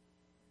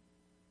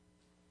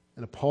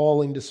 An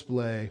appalling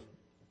display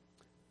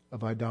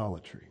of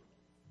idolatry.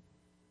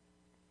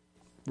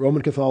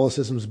 Roman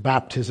Catholicism's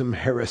baptism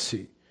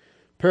heresy.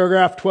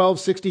 Paragraph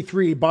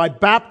 1263, by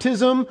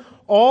baptism,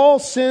 all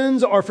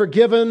sins are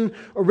forgiven,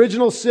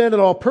 original sin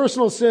and all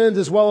personal sins,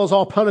 as well as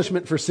all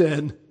punishment for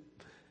sin.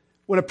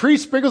 When a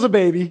priest sprinkles a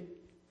baby,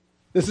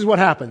 this is what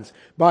happens.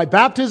 By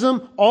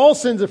baptism, all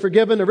sins are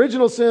forgiven,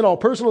 original sin, all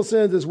personal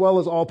sins, as well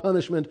as all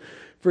punishment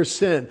for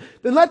sin.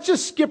 Then let's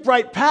just skip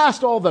right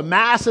past all the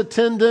mass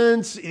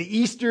attendance,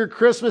 Easter,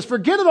 Christmas,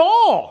 forget it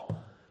all.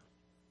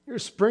 You're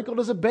sprinkled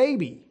as a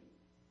baby.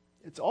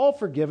 It's all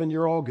forgiven.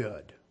 You're all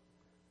good.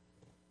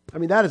 I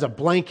mean, that is a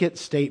blanket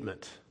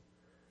statement.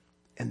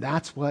 And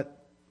that's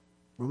what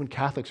Roman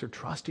Catholics are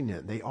trusting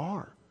in. They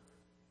are.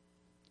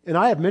 And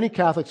I have many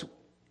Catholics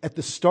at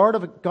the start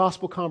of a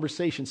gospel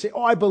conversation say,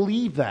 oh, I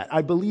believe that.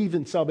 I believe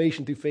in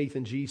salvation through faith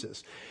in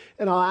Jesus.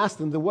 And I'll ask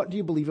them, then what do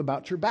you believe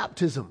about your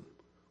baptism?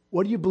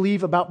 What do you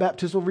believe about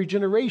baptismal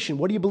regeneration?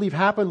 What do you believe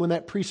happened when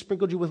that priest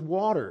sprinkled you with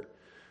water?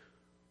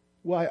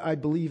 Well, I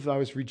believe I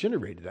was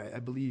regenerated. I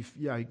believe,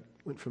 I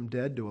went from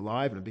dead to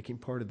alive and I became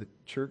part of the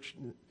church.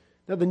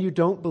 Now, then you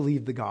don't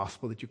believe the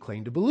gospel that you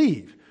claim to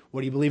believe.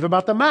 What do you believe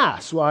about the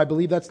Mass? Well, I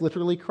believe that's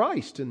literally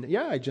Christ. And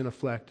I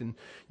genuflect. And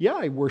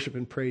I worship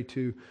and pray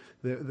to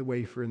the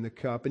wafer and the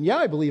cup. And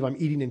I believe I'm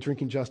eating and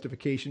drinking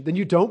justification. Then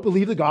you don't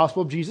believe the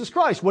gospel of Jesus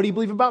Christ. What do you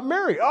believe about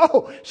Mary?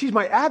 Oh, she's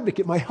my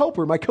advocate, my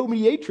helper, my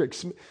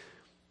co-mediatrix.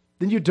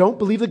 Then you don't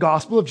believe the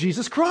gospel of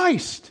Jesus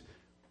Christ.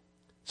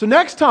 So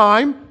next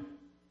time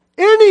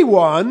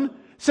anyone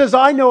says,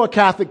 I know a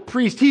Catholic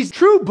priest. He's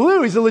true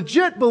blue. He's a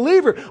legit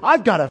believer.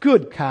 I've got a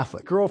good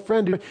Catholic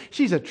girlfriend.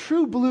 She's a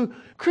true blue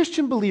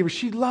Christian believer.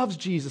 She loves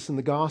Jesus and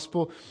the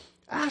gospel.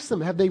 Ask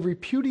them, have they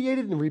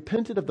repudiated and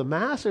repented of the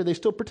Mass, or are they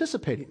still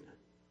participating?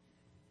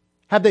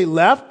 Have they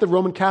left the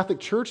Roman Catholic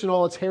Church and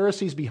all its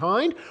heresies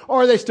behind,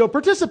 or are they still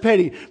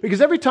participating?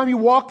 Because every time you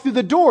walk through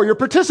the door, you're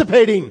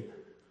participating.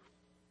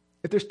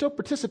 If they're still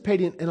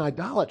participating in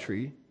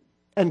idolatry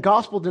and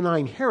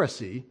gospel-denying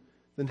heresy,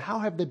 then how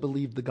have they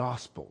believed the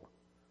gospel?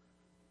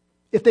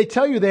 If they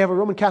tell you they have a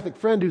Roman Catholic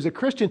friend who's a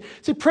Christian,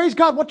 say, praise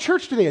God, what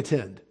church do they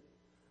attend?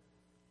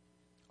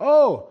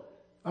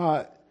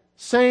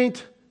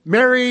 St.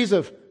 Mary's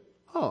of...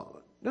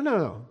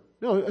 No.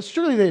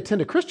 Surely they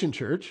attend a Christian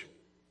church,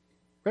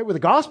 right, where the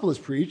gospel is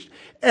preached,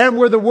 and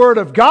where the word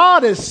of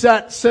God is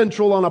set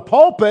central on a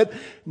pulpit,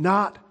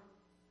 not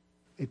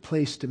a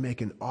place to make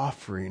an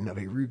offering of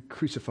a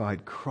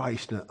crucified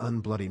Christ in an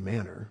unbloody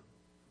manner.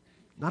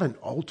 Not an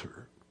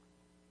altar.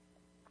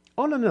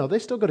 Oh, no, they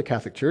still go to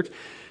Catholic church.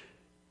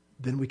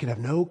 Then we can have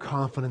no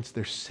confidence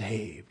they're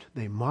saved.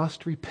 They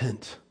must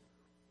repent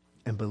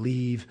and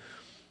believe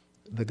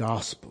the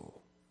gospel.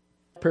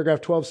 Paragraph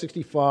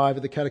 1265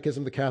 of the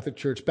Catechism of the Catholic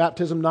Church.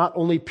 Baptism not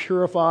only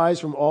purifies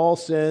from all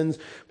sins,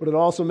 but it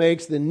also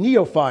makes the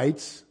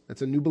neophytes,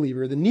 that's a new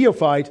believer, the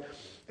neophyte,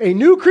 a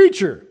new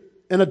creature,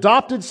 an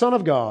adopted son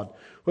of God,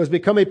 who has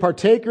become a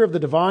partaker of the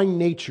divine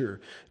nature,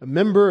 a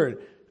member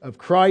of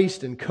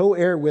Christ and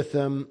co-heir with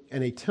them,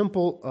 and a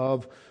temple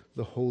of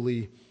the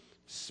Holy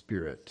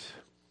Spirit.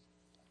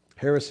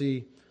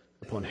 Heresy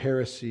upon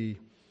heresy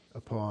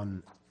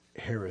upon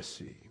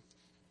heresy.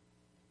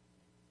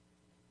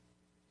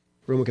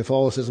 Roman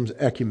Catholicism's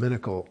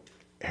ecumenical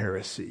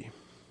heresy.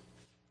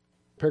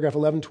 Paragraph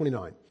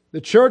 1129. The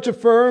Church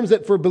affirms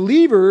that for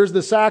believers,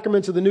 the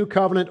sacraments of the New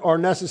Covenant are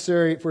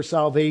necessary for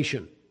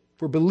salvation.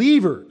 For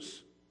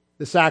believers,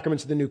 the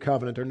sacraments of the New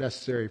Covenant are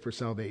necessary for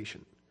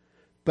salvation.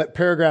 But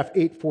paragraph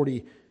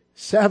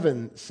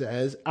 847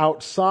 says,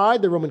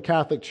 outside the Roman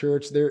Catholic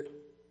Church, there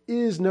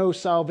is no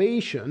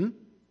salvation.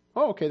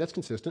 Oh, okay, that's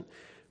consistent.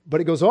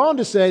 But it goes on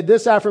to say,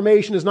 this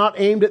affirmation is not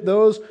aimed at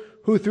those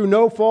who through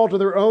no fault of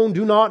their own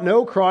do not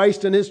know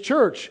Christ and His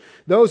church.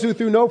 Those who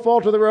through no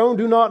fault of their own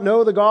do not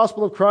know the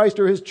gospel of Christ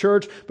or His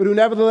church, but who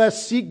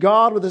nevertheless seek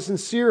God with a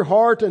sincere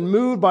heart and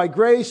moved by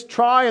grace,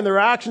 try in their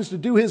actions to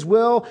do His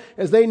will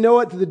as they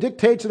know it to the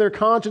dictates of their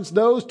conscience,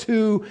 those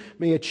too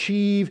may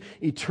achieve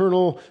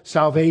eternal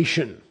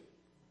salvation.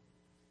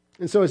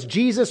 And so it's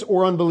Jesus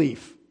or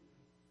unbelief,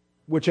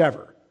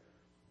 whichever.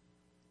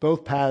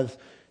 Both paths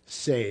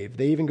saved.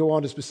 They even go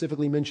on to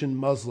specifically mention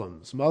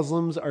Muslims.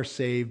 Muslims are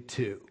saved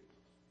too.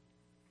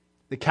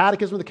 The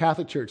Catechism of the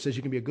Catholic Church says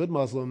you can be a good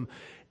Muslim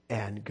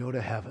and go to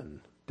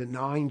heaven,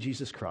 denying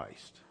Jesus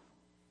Christ.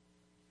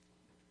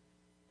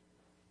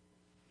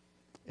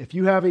 If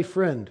you have a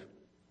friend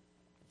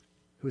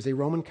who is a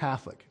Roman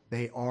Catholic,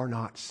 they are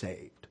not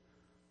saved.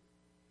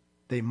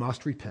 They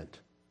must repent.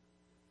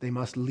 They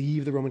must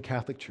leave the Roman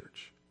Catholic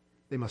Church.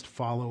 They must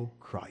follow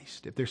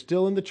Christ. If they're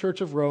still in the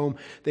Church of Rome,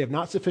 they have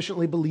not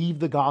sufficiently believed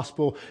the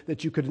gospel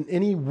that you could in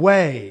any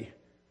way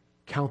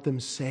count them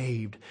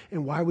saved.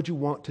 And why would you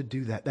want to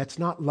do that? That's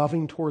not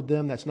loving toward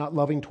them. That's not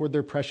loving toward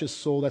their precious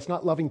soul. That's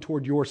not loving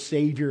toward your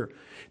Savior.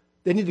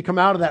 They need to come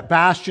out of that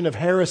bastion of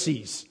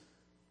heresies.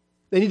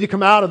 They need to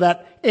come out of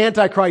that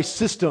Antichrist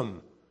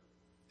system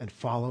and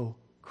follow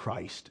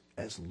Christ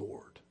as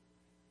Lord.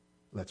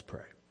 Let's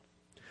pray.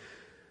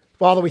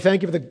 Father, we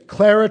thank you for the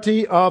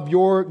clarity of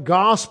your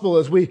gospel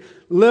as we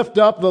lift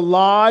up the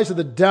lies of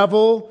the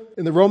devil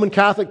in the Roman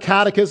Catholic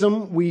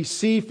Catechism. We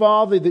see,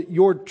 Father, that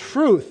your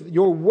truth,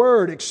 your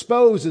word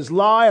exposes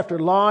lie after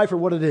lie for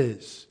what it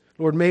is.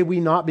 Lord, may we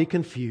not be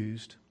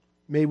confused.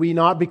 May we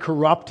not be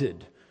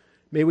corrupted.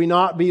 May we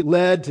not be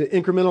led to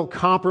incremental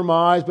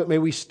compromise, but may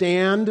we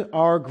stand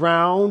our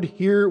ground.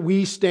 Here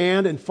we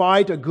stand and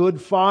fight a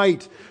good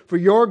fight for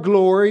your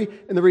glory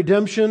and the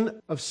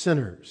redemption of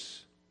sinners.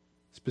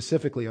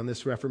 Specifically on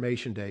this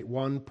Reformation Day,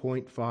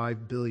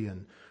 1.5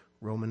 billion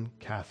Roman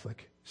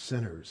Catholic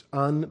sinners,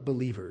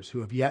 unbelievers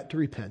who have yet to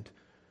repent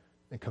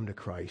and come to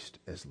Christ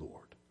as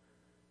Lord.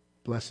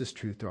 Bless this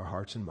truth to our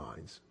hearts and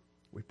minds.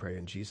 We pray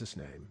in Jesus'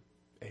 name.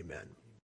 Amen.